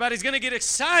 Everybody's going to get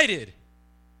excited.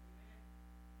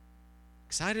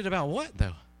 Excited about what,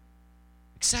 though?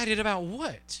 Excited about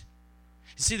what?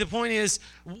 You see, the point is,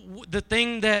 the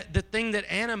thing that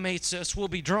animates us will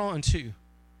be drawn to.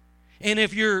 And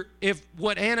if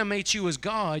what animates you is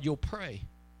God, you'll pray.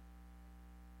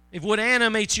 If what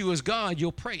animates you is God,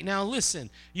 you'll pray. Now listen,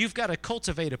 you've got to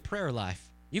cultivate a prayer life.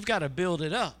 You've got to build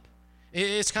it up.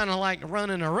 It's kind of like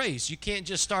running a race. You can't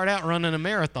just start out running a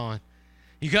marathon.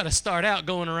 You got to start out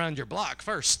going around your block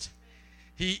first.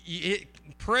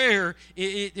 Prayer,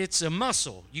 it's a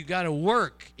muscle. You got to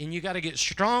work and you got to get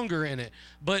stronger in it.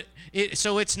 But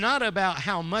so it's not about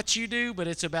how much you do, but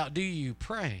it's about, do you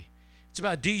pray? It's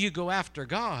about, do you go after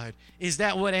God? Is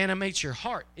that what animates your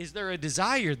heart? Is there a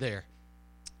desire there?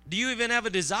 Do you even have a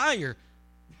desire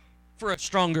for a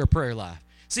stronger prayer life?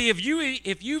 See, if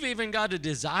you've even got a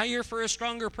desire for a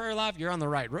stronger prayer life, you're on the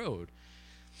right road.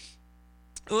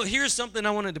 Well, here's something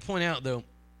I wanted to point out, though,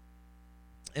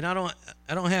 and I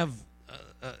don't have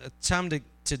time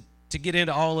to get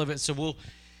into all of it, so we'll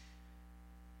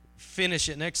finish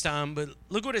it next time. But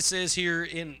look what it says here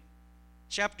in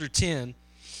chapter 10,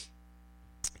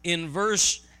 in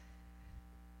verse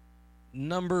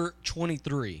number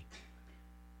 23.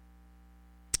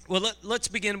 Well, let's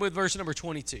begin with verse number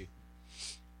 22.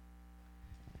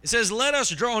 It says, let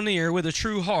us draw near with a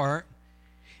true heart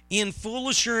in full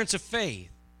assurance of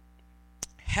faith,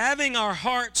 having our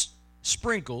hearts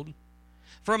sprinkled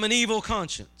from an evil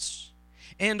conscience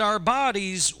and our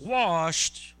bodies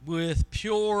washed with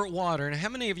pure water. And how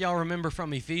many of y'all remember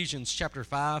from Ephesians chapter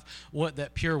 5 what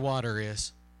that pure water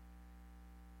is?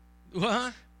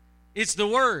 What? It's the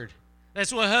Word.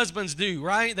 That's what husbands do,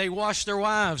 right? They wash their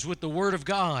wives with the Word of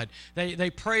God. They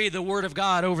pray the Word of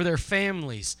God over their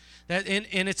families. And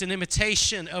it's an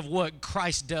imitation of what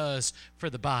Christ does for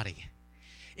the body.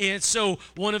 And so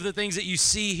one of the things that you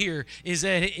see here is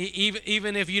that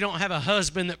even if you don't have a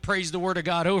husband that prays the Word of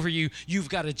God over you, you've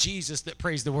got a Jesus that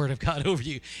prays the Word of God over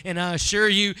you. And I assure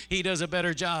you, He does a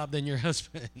better job than your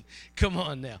husband. Come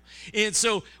on now. And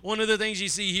so one of the things you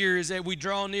see here is that we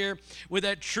draw near with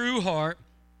that true heart,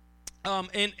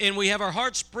 and we have our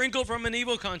hearts sprinkled from an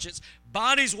evil conscience,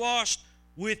 bodies washed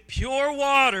with pure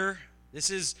water. This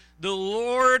is the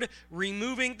Lord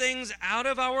removing things out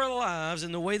of our lives,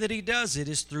 and the way that He does it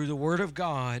is through the Word of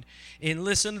God. And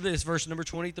listen to this, verse number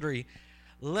 23.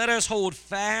 Let us hold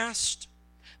fast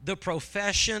the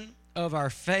profession of our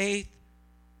faith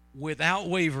without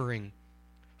wavering,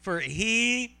 for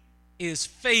He is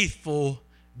faithful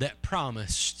that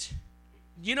promised.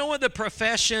 You know what the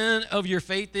profession of your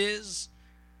faith is?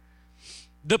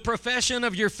 The profession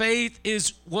of your faith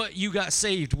is what you got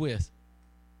saved with.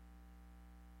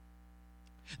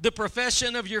 The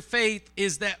profession of your faith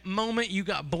is that moment you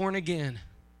got born again.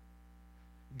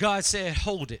 God said,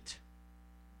 hold it.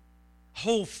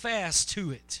 Hold fast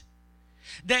to it.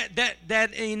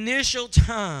 That initial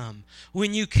time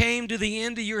when you came to the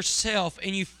end of yourself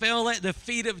and you fell at the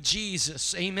feet of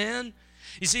Jesus. Amen?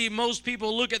 You see, most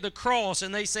people look at the cross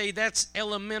and they say that's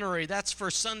elementary. That's for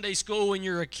Sunday school when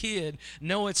you're a kid.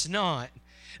 No, it's not.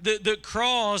 The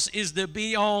cross is the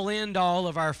be-all, end-all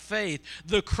of our faith.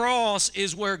 The cross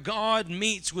is where God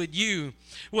meets with you.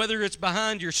 Whether it's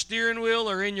behind your steering wheel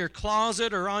or in your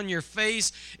closet or on your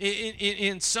face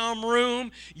in some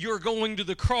room, you're going to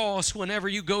the cross whenever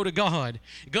you go to God.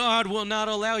 God will not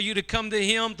allow you to come to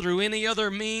Him through any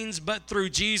other means but through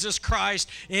Jesus Christ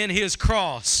and His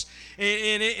cross.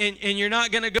 And you're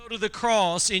not going to go to the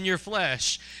cross in your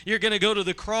flesh. You're going to go to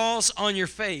the cross on your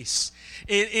face.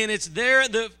 And it's there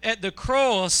at the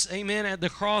cross, amen, at the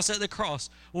cross,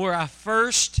 where I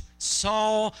first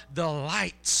saw the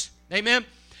light. Amen.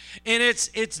 And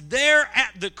it's there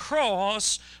at the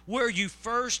cross where you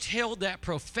first held that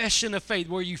profession of faith,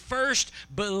 where you first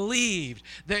believed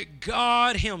that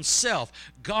God himself,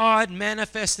 God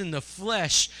manifest in the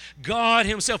flesh, God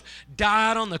himself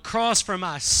died on the cross for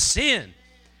my sin.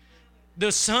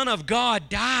 The Son of God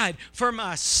died for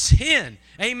my sin.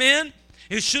 Amen?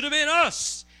 It should have been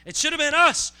us. It should have been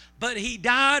us. But he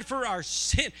died for our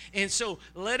sin. And so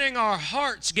letting our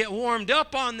hearts get warmed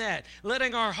up on that,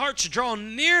 letting our hearts draw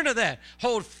near to that,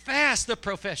 hold fast the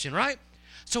profession, right?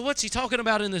 So what's he talking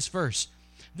about in this verse?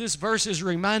 This verse is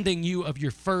reminding you of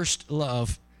your first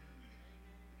love.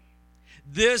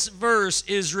 This verse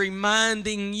is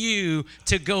reminding you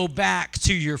to go back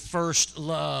to your first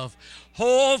love.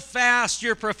 Hold fast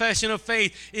your profession of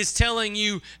faith is telling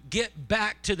you, get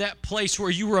back to that place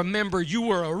where you remember you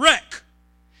were a wreck.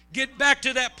 Get back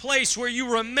to that place where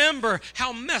you remember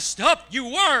how messed up you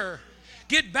were.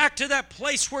 Get back to that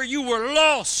place where you were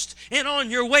lost and on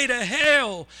your way to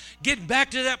hell. Get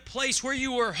back to that place where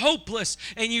you were hopeless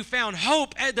and you found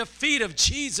hope at the feet of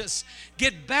Jesus.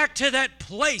 Get back to that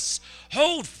place.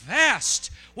 Hold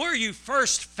fast where you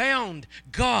first found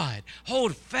God.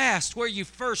 Hold fast where you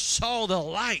first saw the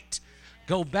light.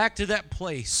 Go back to that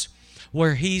place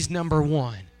where he's number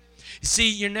one.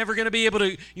 See, you're never going to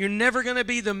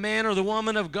be the man or the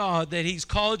woman of God that he's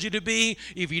called you to be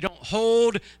if you don't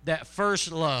hold that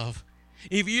first love.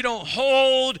 If you don't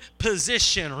hold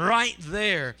position right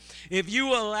there. If you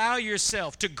allow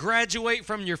yourself to graduate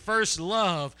from your first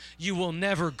love, you will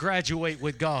never graduate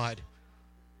with God.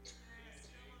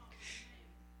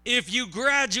 If you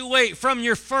graduate from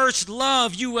your first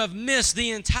love, you have missed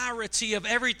the entirety of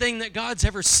everything that God's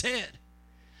ever said.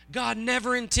 God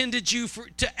never intended you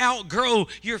to outgrow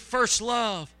your first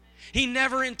love. He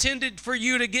never intended for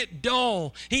you to get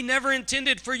dull. He never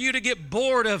intended for you to get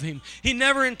bored of him. He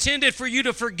never intended for you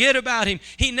to forget about him.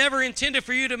 He never intended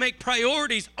for you to make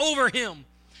priorities over him.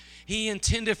 He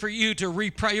intended for you to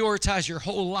reprioritize your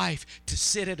whole life to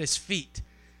sit at his feet.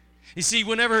 You see,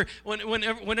 whenever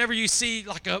you see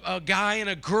like a guy and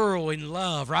a girl in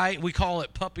love, right? We call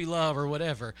it puppy love or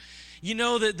whatever. You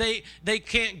know that they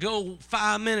can't go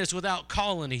 5 minutes without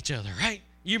calling each other, right?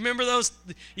 You remember those?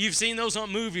 You've seen those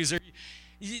on movies. Or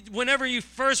whenever you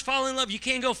first fall in love, you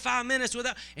can't go 5 minutes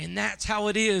without. And that's how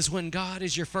it is when God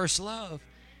is your first love.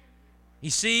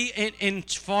 You see, and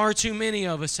far too many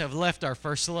of us have left our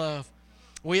first love.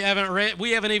 We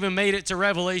haven't even made it to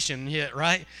Revelation yet,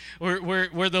 right?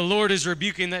 Where the Lord is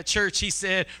rebuking that church. He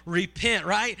said, repent,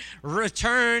 right?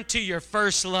 Return to your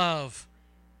first love.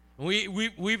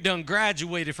 We've done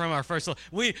graduated from our first love.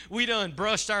 We done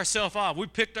brushed ourselves off. We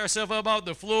picked ourselves up off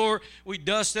the floor. We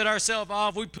dusted ourselves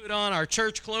off. We put on our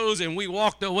church clothes and we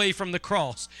walked away from the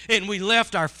cross. And we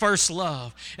left our first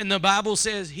love. And the Bible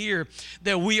says here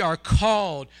that we are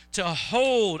called to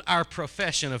hold our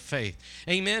profession of faith.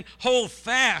 Amen. Hold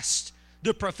fast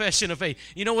the profession of faith.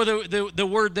 You know what the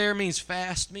word there means,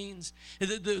 fast means?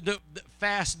 The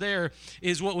fast there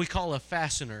is what we call a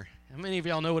fastener. How many of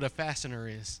y'all know what a fastener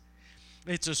is?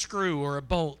 It's a screw or a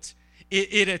bolt.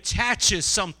 It attaches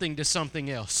something to something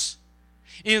else.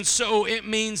 And so it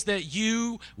means that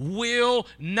you will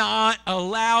not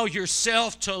allow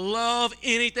yourself to love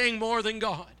anything more than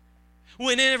God.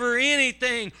 Whenever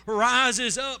anything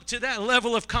rises up to that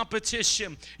level of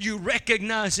competition, you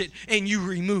recognize it and you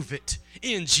remove it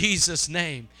in Jesus'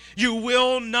 name. You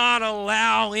will not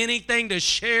allow anything to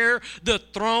share the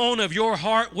throne of your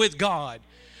heart with God.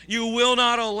 You will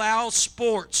not allow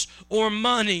sports or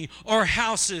money or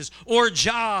houses or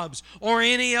jobs or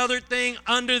any other thing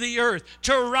under the earth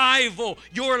to rival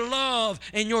your love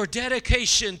and your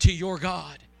dedication to your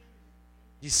God.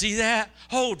 You see that?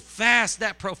 Hold fast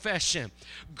that profession.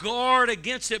 Guard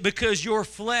against it because your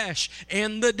flesh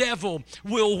and the devil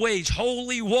will wage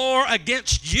holy war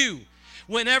against you.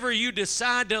 Whenever you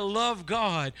decide to love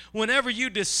God, whenever you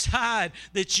decide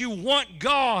that you want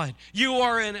God, you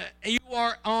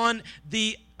are on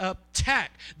the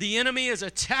attack. The enemy is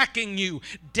attacking you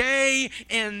day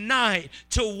and night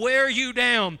to wear you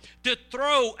down, to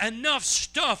throw enough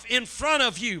stuff in front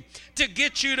of you to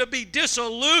get you to be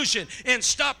disillusioned and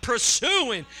stop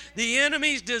pursuing. The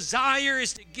enemy's desire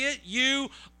is to get you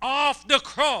off the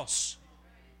cross.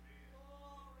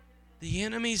 The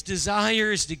enemy's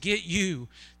desire is to get you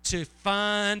to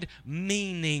find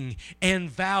meaning and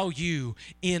value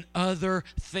in other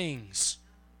things.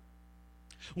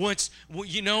 And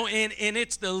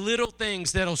it's the little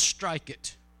things that'll strike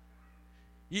it.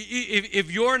 If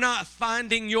you're not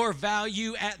finding your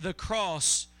value at the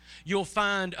cross, you'll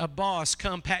find a boss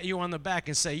come pat you on the back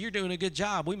and say, you're doing a good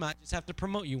job. We might just have to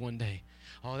promote you one day.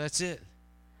 Oh, that's it.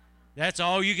 That's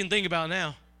all you can think about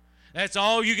now. That's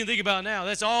all you can think about now.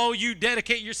 That's all you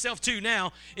dedicate yourself to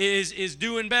now is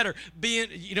doing better. Being,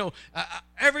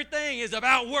 everything is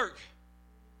about work.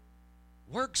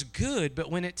 Work's good, but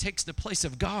when it takes the place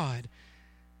of God,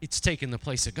 it's taking the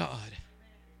place of God.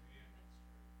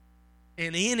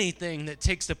 And anything that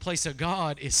takes the place of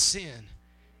God is sin.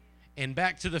 And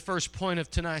back to the first point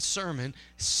of tonight's sermon,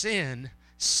 sin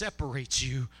separates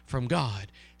you from God.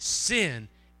 Sin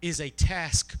is a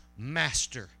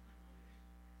taskmaster.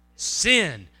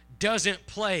 Sin doesn't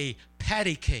play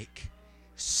patty cake.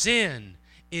 Sin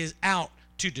is out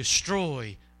to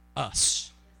destroy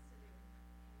us.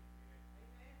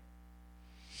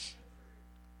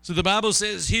 So the Bible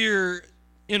says here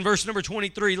in verse number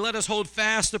 23, let us hold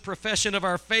fast the profession of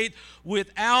our faith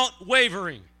without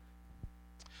wavering.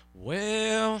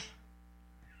 Well,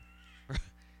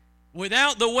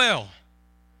 without the well,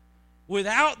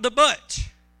 without the but,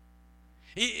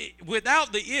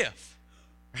 without the if,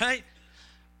 right?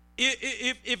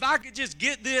 If I could just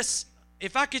get this,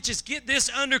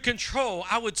 under control,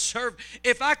 I would serve.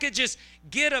 If I could just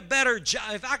get a better job,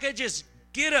 if I could just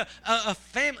get a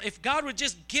family, if God would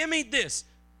just give me this,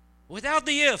 without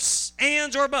the ifs,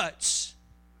 ands, or buts,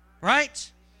 right?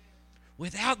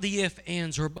 Without the if,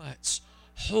 ands, or buts.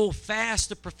 Hold fast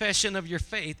the profession of your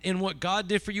faith in what God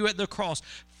did for you at the cross.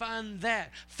 Find that.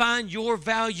 Find your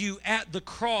value at the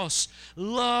cross.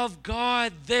 Love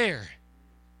God there.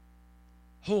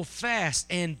 Hold fast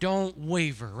and don't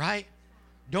waver, right?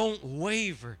 Don't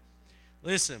waver.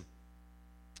 Listen,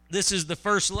 this is the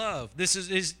first love. This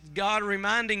is God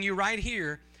reminding you right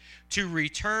here to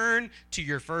return to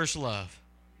your first love.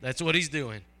 That's what he's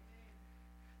doing.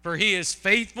 For he is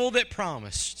faithful that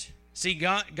promised. See,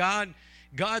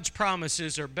 God's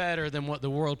promises are better than what the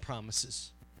world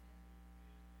promises.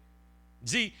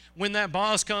 See, when that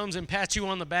boss comes and pats you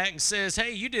on the back and says,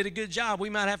 hey, you did a good job, we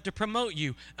might have to promote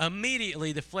you,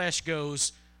 immediately the flesh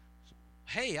goes,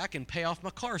 hey, I can pay off my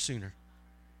car sooner.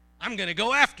 I'm going to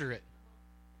go after it.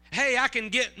 Hey, I can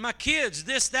get my kids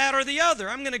this, that, or the other.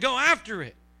 I'm going to go after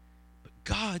it. But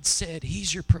God said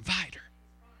he's your provider.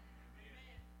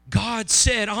 God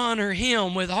said honor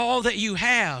him with all that you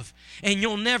have, and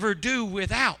you'll never do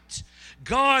without.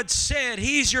 God said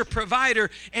he's your provider,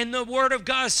 and the word of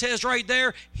God says right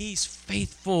there, he's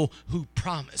faithful who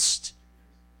promised.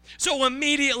 So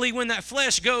immediately when that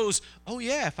flesh goes, oh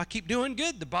yeah, if I keep doing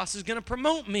good, the boss is going to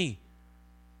promote me.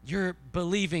 You're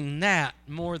believing that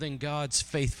more than God's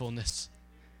faithfulness.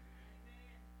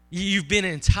 You've been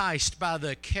enticed by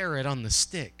the carrot on the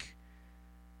stick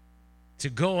to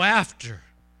go after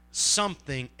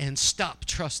something and stop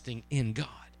trusting in God.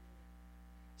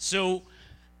 So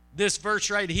this verse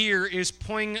right here is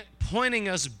pointing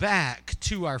us back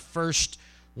to our first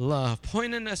love,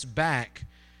 pointing us back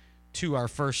to our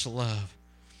first love.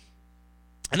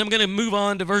 And I'm going to move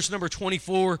on to verse number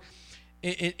 24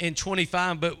 and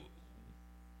 25, but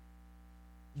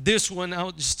this one,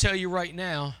 I'll just tell you right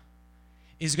now,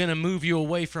 is going to move you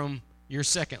away from your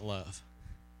second love.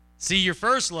 See, your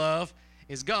first love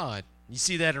is God. You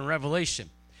see that in Revelation.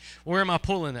 Where am I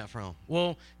pulling that from?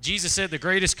 Well, Jesus said the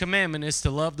greatest commandment is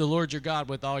to love the Lord your God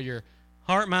with all your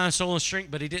heart, mind, soul, and strength,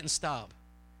 but he didn't stop.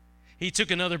 He took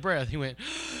another breath. He went,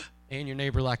 and your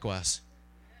neighbor likewise.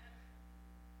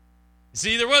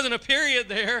 See, there wasn't a period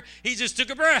there. He just took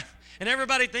a breath, and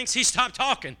everybody thinks he stopped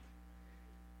talking.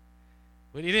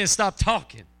 But he didn't stop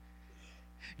talking.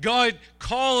 God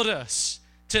called us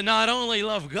to not only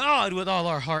love God with all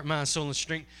our heart, mind, soul, and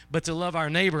strength, but to love our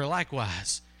neighbor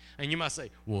likewise. And you might say,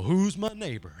 well, who's my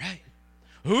neighbor, right?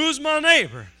 Who's my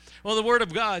neighbor? Well, the Word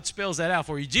of God spells that out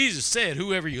for you. Jesus said,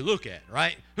 whoever you look at,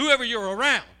 right? Whoever you're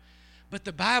around. But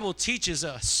the Bible teaches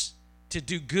us to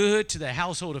do good to the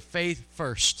household of faith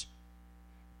first.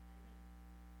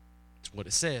 That's what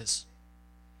it says.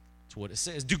 That's what it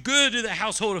says. Do good to the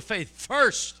household of faith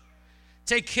first.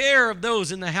 Take care of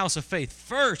those in the house of faith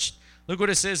first. Look what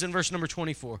it says in verse number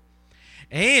 24.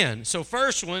 And, so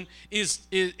first one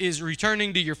is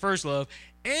returning to your first love.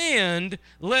 And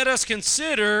let us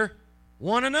consider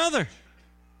one another.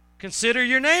 Consider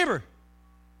your neighbor.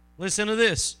 Listen to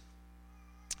this.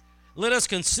 Let us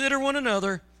consider one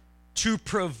another to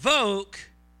provoke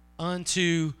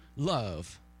unto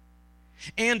love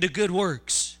and to good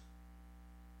works,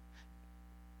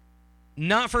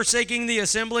 not forsaking the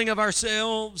assembling of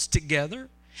ourselves together,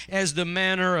 as the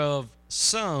manner of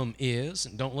some is,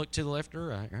 and don't look to the left or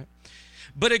right,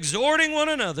 but exhorting one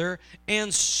another,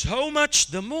 and so much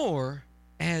the more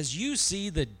as you see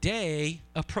the day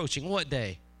approaching. What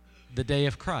day? The day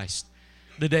of Christ.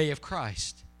 The day of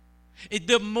Christ.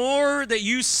 The more that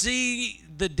you see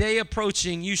the day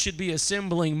approaching, you should be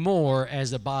assembling more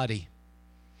as a body.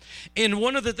 And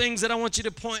one of the things that I want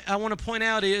to point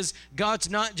out is God's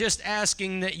not just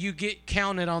asking that you get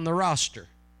counted on the roster.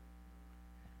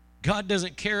 God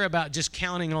doesn't care about just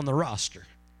counting on the roster.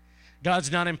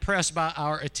 God's not impressed by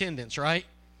our attendance, right?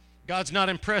 God's not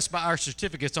impressed by our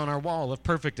certificates on our wall of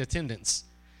perfect attendance.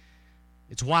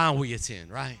 It's why we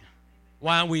attend, right?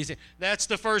 Why we attend. That's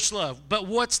the first love. But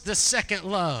what's the second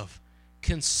love?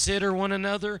 Consider one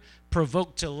another,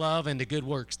 provoke to love and to good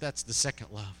works. That's the second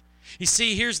love. You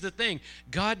see, here's the thing.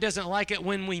 God doesn't like it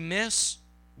when we miss.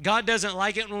 God doesn't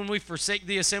like it when we forsake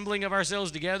the assembling of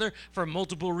ourselves together for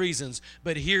multiple reasons.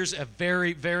 But here's a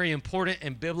very, very important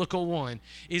and biblical one,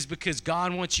 is because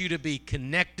God wants you to be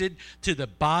connected to the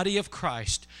body of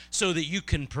Christ so that you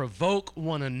can provoke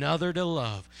one another to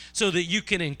love, so that you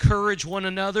can encourage one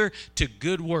another to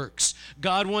good works.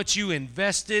 God wants you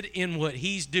invested in what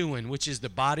He's doing, which is the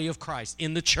body of Christ,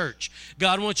 in the church.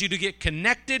 God wants you to get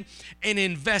connected and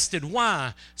invested.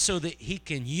 Why? So that He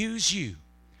can use you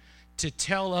to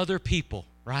tell other people,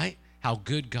 right, how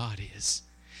good God is.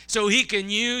 So He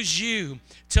can use you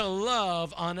to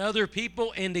love on other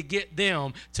people and to get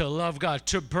them to love God,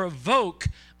 to provoke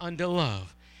unto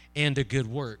love and to good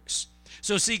works.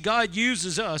 So see, God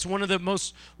uses us. One of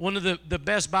the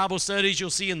best Bible studies you'll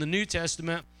see in the New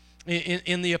Testament,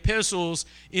 in the epistles,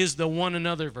 is the one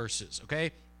another verses,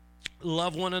 okay?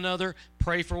 Love one another,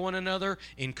 pray for one another,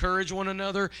 encourage one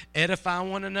another, edify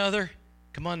one another.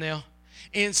 Come on now.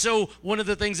 And so one of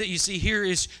the things that you see here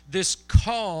is this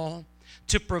call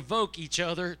to provoke each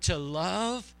other to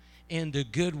love and to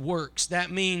good works.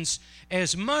 That means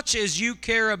as much as you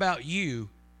care about you,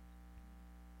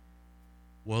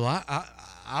 well,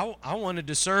 I wanted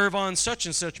to serve on such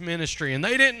and such ministry, and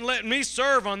they didn't let me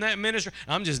serve on that ministry.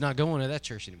 I'm just not going to that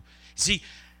church anymore. See,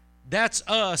 that's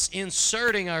us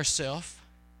inserting ourselves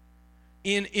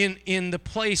in the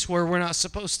place where we're not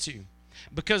supposed to.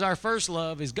 Because our first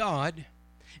love is God,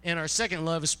 and our second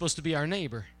love is supposed to be our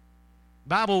neighbor.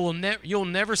 You'll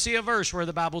never see a verse where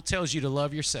the Bible tells you to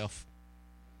love yourself.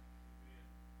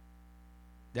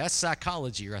 That's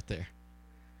psychology right there.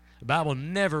 The Bible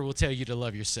never will tell you to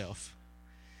love yourself.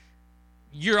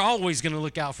 You're always going to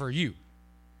look out for you.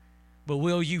 But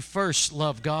will you first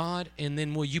love God, and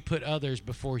then will you put others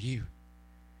before you?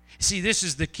 See, this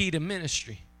is the key to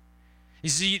ministry. You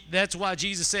see, that's why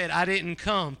Jesus said, I didn't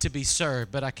come to be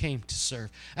served, but I came to serve.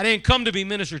 I didn't come to be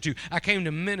ministered to. I came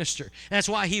to minister. That's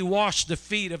why He washed the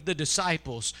feet of the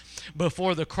disciples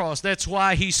before the cross. That's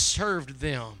why He served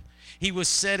them. He was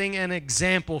setting an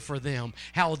example for them,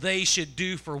 how they should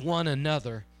do for one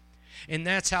another. And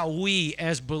that's how we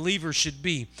as believers should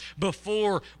be.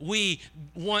 Before we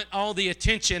want all the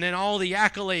attention and all the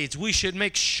accolades, we should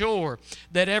make sure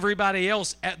that everybody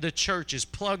else at the church is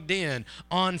plugged in,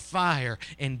 on fire,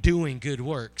 and doing good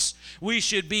works. We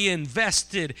should be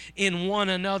invested in one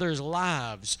another's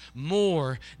lives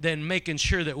more than making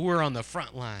sure that we're on the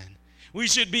front line. We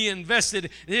should be invested.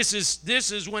 This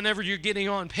is whenever you're getting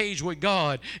on page with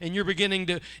God and you're beginning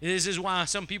to, this is why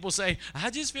some people say, I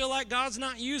just feel like God's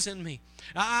not using me.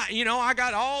 I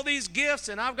got all these gifts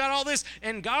and I've got all this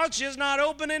and God's just not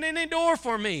opening any door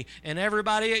for me. And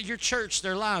everybody at your church,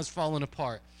 their lives falling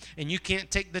apart. And you can't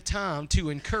take the time to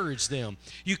encourage them.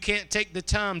 You can't take the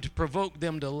time to provoke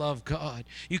them to love God.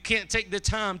 You can't take the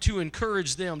time to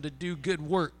encourage them to do good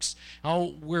works.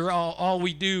 All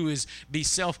we do is be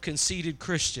self-conceited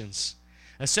Christians.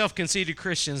 A self-conceited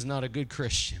Christian is not a good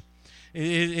Christian.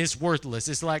 It's worthless.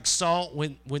 It's like salt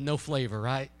with no flavor,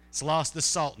 right? It's lost the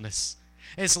saltness.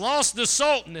 It's lost the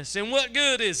saltness. And what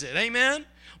good is it? Amen?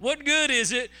 What good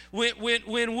is it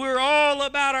when we're all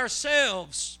about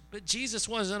ourselves? But Jesus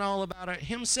wasn't all about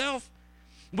Himself.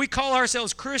 We call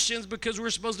ourselves Christians because we're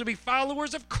supposed to be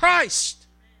followers of Christ.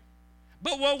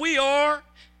 But what we are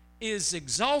is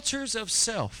exalters of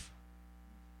self.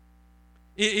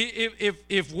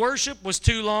 If worship was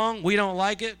too long, we don't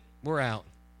like it, we're out.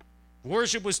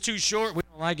 Worship was too short, we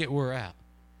don't like it, we're out.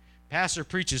 Pastor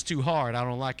preaches too hard, I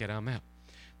don't like it, I'm out.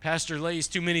 Pastor lays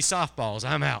too many softballs,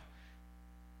 I'm out.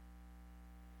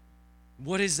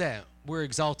 What is that? We're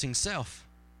exalting self.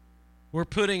 We're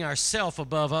putting ourselves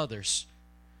above others.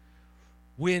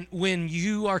 When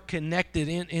you are connected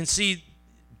in, and see,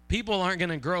 people aren't going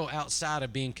to grow outside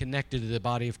of being connected to the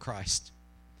body of Christ.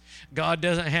 God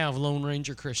doesn't have Lone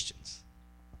Ranger Christians.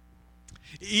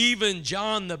 Even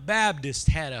John the Baptist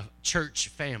had a church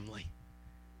family.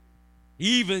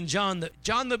 Even John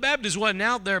the Baptist wasn't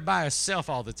out there by himself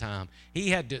all the time. He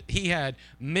had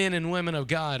men and women of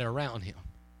God around him.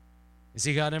 You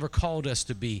see, God never called us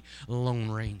to be lone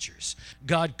rangers.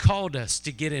 God called us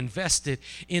to get invested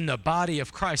in the body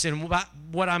of Christ. And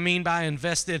what I mean by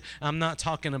invested, I'm not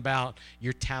talking about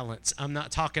your talents. I'm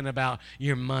not talking about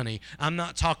your money. I'm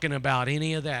not talking about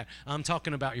any of that. I'm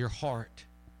talking about your heart.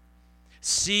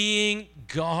 Seeing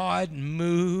God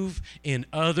move in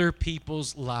other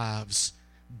people's lives.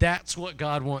 That's what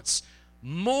God wants.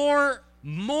 More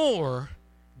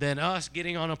than us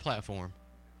getting on a platform.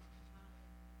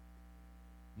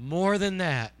 More than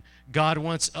that, God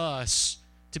wants us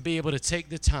to be able to take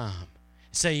the time.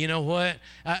 Say, you know what?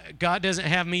 God doesn't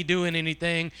have me doing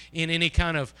anything in any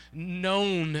kind of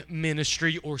known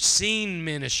ministry or seen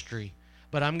ministry,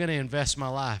 but I'm going to invest my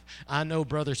life. I know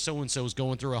brother so-and-so is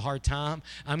going through a hard time.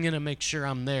 I'm going to make sure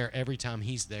I'm there every time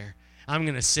he's there. I'm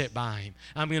going to sit by him.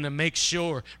 I'm going to make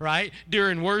sure, right?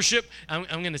 During worship, I'm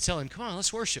going to tell him, come on,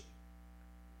 let's worship.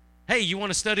 Hey, you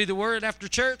want to study the Word after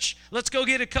church? Let's go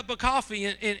get a cup of coffee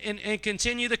and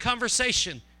continue the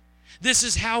conversation. This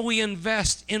is how we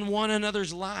invest in one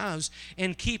another's lives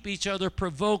and keep each other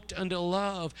provoked unto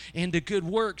love and to good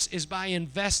works, is by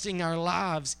investing our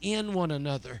lives in one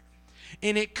another.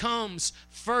 And it comes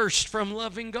first from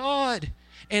loving God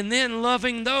and then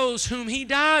loving those whom He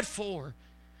died for.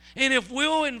 And if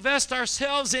we'll invest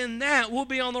ourselves in that, we'll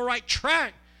be on the right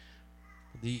track.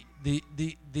 The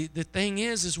thing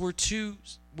is we're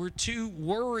too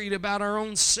worried about our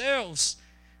own selves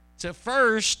to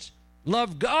first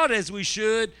love God as we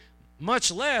should,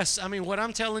 much less. I mean, what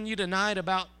I'm telling you tonight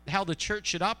about how the church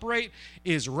should operate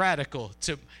is radical.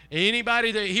 To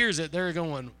anybody that hears it, they're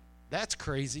going, that's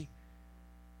crazy.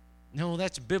 No,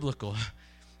 that's biblical.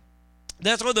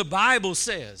 That's what the Bible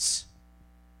says.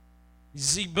 You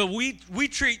see, but we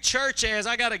treat church as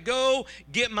I got to go,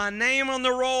 get my name on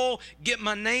the roll, get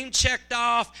my name checked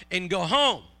off, and go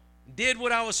home. Did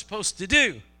what I was supposed to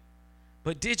do.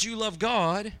 But did you love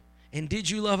God, and did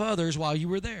you love others while you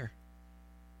were there?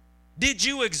 Did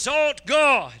you exalt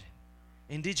God,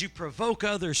 and did you provoke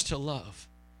others to love?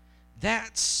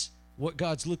 That's what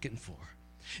God's looking for.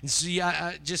 And see,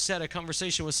 I just had a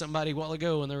conversation with somebody a while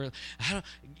ago, and they were,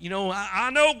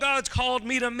 I know God's called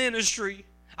me to ministry.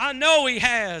 I know He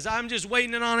has. I'm just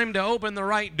waiting on Him to open the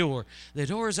right door. The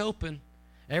door is open.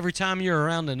 Every time you're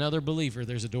around another believer,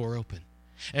 there's a door open.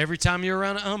 Every time you're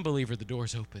around an unbeliever, the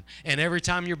door's open. And every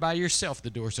time you're by yourself, the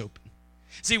door's open.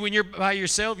 See, when you're by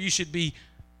yourself, you should be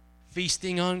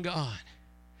feasting on God.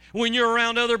 When you're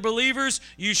around other believers,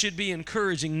 you should be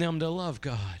encouraging them to love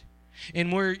God.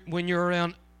 And when you're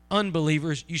around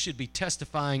unbelievers, you should be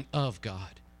testifying of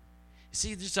God.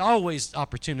 See, there's always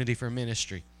opportunity for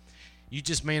ministry. You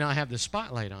just may not have the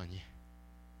spotlight on you.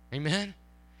 Amen?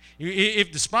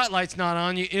 If the spotlight's not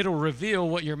on you, it'll reveal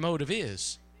what your motive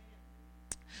is.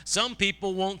 Some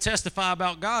people won't testify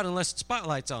about God unless the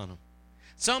spotlight's on them.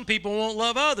 Some people won't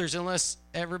love others unless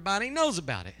everybody knows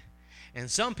about it. And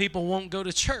some people won't go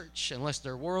to church unless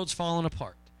their world's falling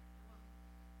apart.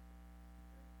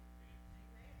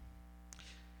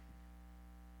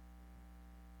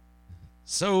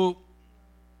 So,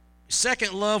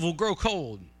 second love will grow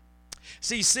cold.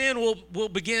 See, sin will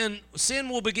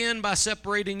begin by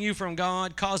separating you from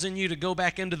God, causing you to go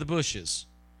back into the bushes.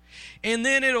 And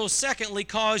then it'll secondly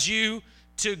cause you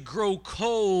to grow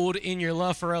cold in your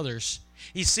love for others.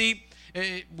 You see,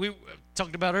 we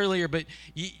talked about earlier, but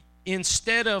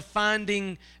instead of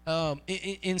having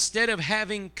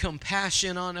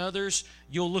compassion on others,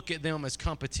 you'll look at them as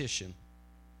competition.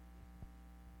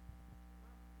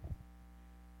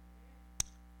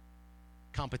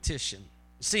 Competition.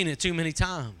 Seen it too many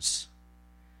times.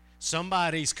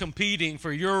 Somebody's competing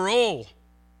for your role.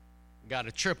 Got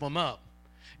to trip them up.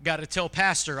 Got to tell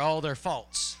pastor all their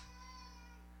faults.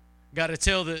 Got to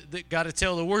tell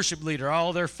the worship leader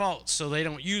all their faults so they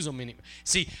don't use them anymore.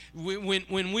 See,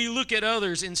 when we look at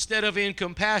others instead of in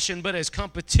compassion but as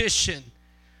competition,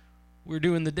 we're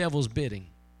doing the devil's bidding.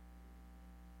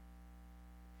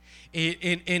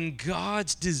 And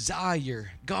God's desire,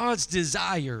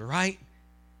 right?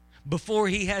 Before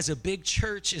He has a big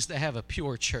church is to have a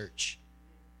pure church.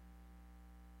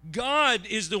 God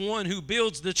is the one who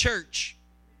builds the church.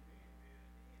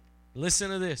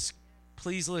 Listen to this.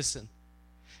 Please listen.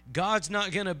 God's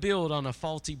not going to build on a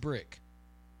faulty brick.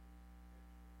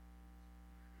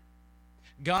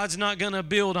 God's not going to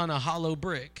build on a hollow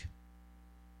brick.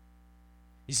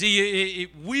 You see,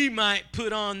 we might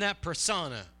put on that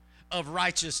persona of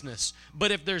righteousness,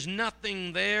 but if there's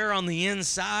nothing there on the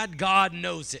inside, God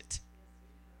knows it.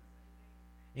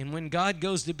 And when God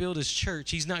goes to build His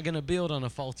church, He's not going to build on a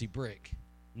faulty brick.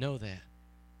 Know that.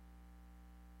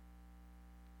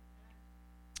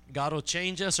 God will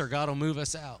change us or God will move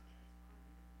us out.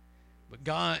 But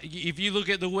God, if you look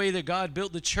at the way that God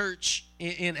built the church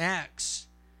in Acts,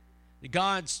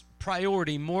 God's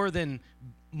priority more than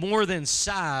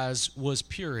size was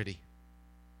purity.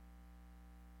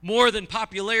 More than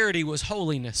popularity was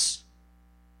holiness.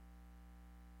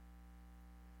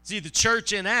 See, the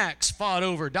church in Acts fought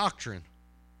over doctrine,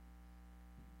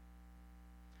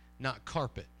 not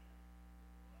carpet.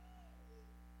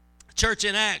 The church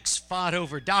in Acts fought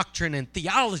over doctrine and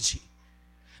theology.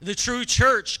 The true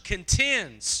church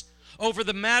contends over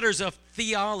the matters of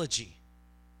theology.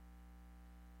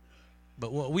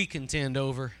 But what we contend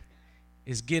over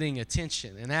is getting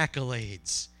attention and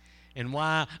accolades, and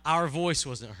why our voice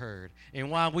wasn't heard, and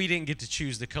why we didn't get to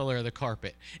choose the color of the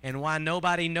carpet, and why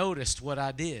nobody noticed what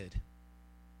I did.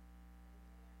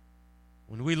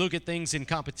 When we look at things in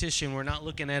competition, we're not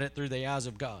looking at it through the eyes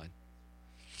of God.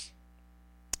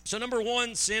 So number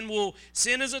one, sin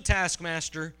is a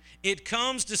taskmaster. It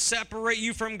comes to separate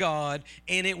you from God,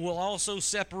 and it will also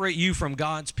separate you from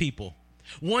God's people.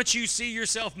 Once you see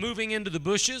yourself moving into the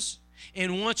bushes,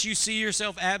 and once you see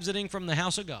yourself absenting from the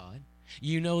house of God,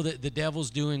 you know that the devil's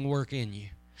doing work in you.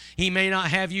 He may not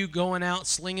have you going out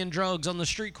slinging drugs on the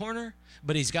street corner,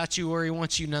 but he's got you where he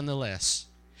wants you nonetheless.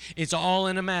 It's all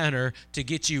in a matter to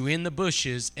get you in the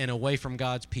bushes and away from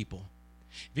God's people.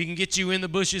 If he can get you in the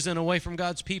bushes and away from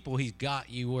God's people, he's got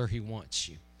you where he wants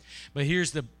you. But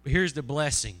here's the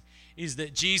blessing, is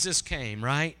that Jesus came,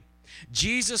 right?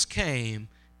 Jesus came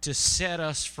to set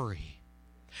us free.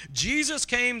 Jesus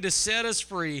came to set us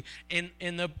free, and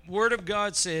the Word of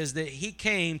God says that he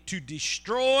came to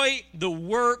destroy the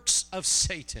works of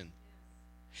Satan.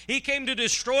 He came to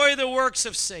destroy the works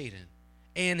of Satan,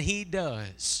 and he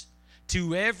does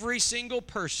to every single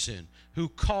person who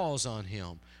calls on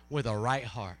him with a right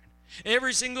heart.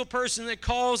 Every single person that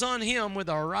calls on him with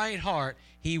a right heart,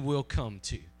 he will come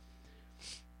to.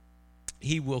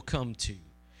 He will come to.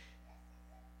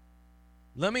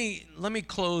 Let me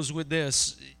close with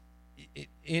this,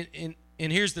 and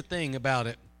here's the thing about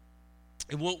it.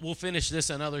 We'll finish this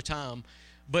another time,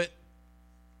 but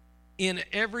in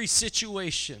every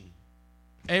situation,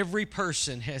 every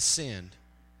person has sinned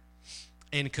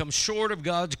and come short of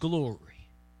God's glory.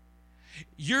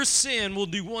 Your sin will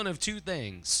do one of two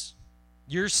things.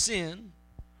 Your sin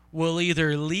will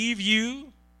either leave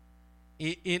you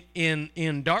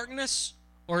in darkness,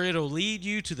 or it'll lead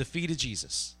you to the feet of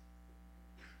Jesus.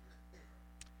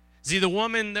 See, the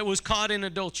woman that was caught in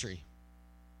adultery,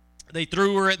 they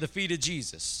threw her at the feet of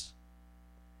Jesus.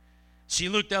 She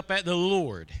looked up at the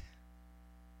Lord.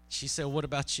 She said, "What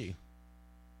about you?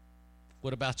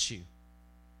 What about you?"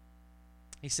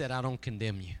 He said, "I don't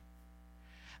condemn you.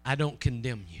 I don't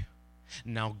condemn you.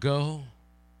 Now go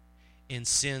and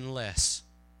sin less."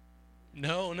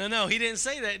 No. He didn't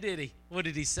say that, did he? What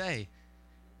did he say?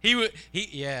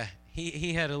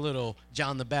 He had a little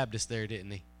John the Baptist there, didn't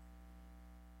he?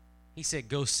 He said,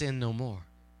 "Go sin no more."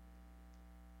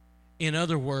 In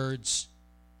other words,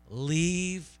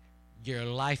 leave your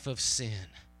life of sin.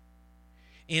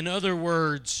 In other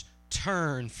words,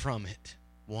 turn from it,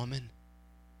 woman.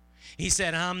 He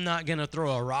said, "I'm not going to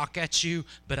throw a rock at you,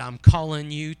 but I'm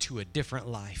calling you to a different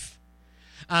life.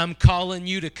 I'm calling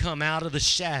you to come out of the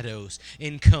shadows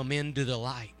and come into the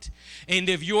light. And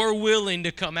if you're willing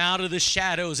to come out of the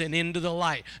shadows and into the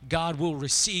light, God will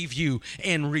receive you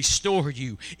and restore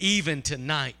you even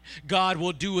tonight. God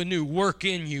will do a new work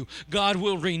in you. God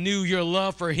will renew your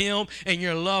love for him and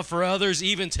your love for others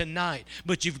even tonight.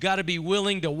 But you've got to be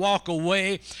willing to walk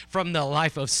away from the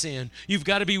life of sin. You've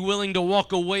got to be willing to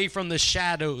walk away from the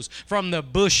shadows, from the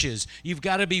bushes. You've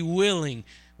got to be willing,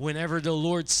 whenever the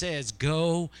Lord says,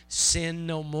 "Go, sin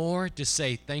no more," to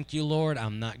say, "Thank you, Lord,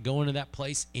 I'm not going to that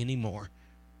place anymore.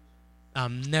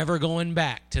 I'm never going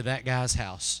back to that guy's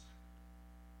house."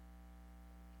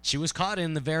 She was caught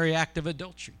in the very act of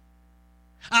adultery.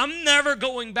 "I'm never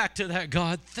going back to that,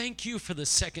 God. Thank you for the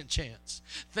second chance.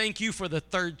 Thank you for the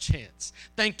third chance.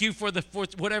 Thank you for the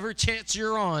fourth, whatever chance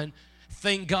you're on.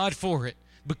 Thank God for it.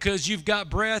 Because you've got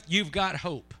breath, you've got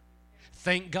hope.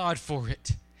 Thank God for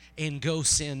it. And go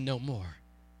sin no more."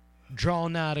 Draw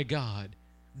nigh to God.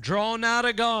 Draw nigh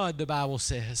to God, the Bible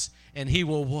says, and he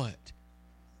will what?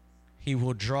 He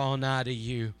will draw nigh to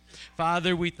you.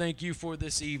 Father, we thank you for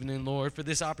this evening, Lord, for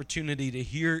this opportunity to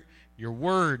hear your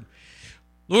word.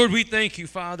 Lord, we thank you,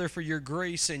 Father, for your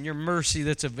grace and your mercy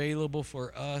that's available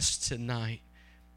for us tonight.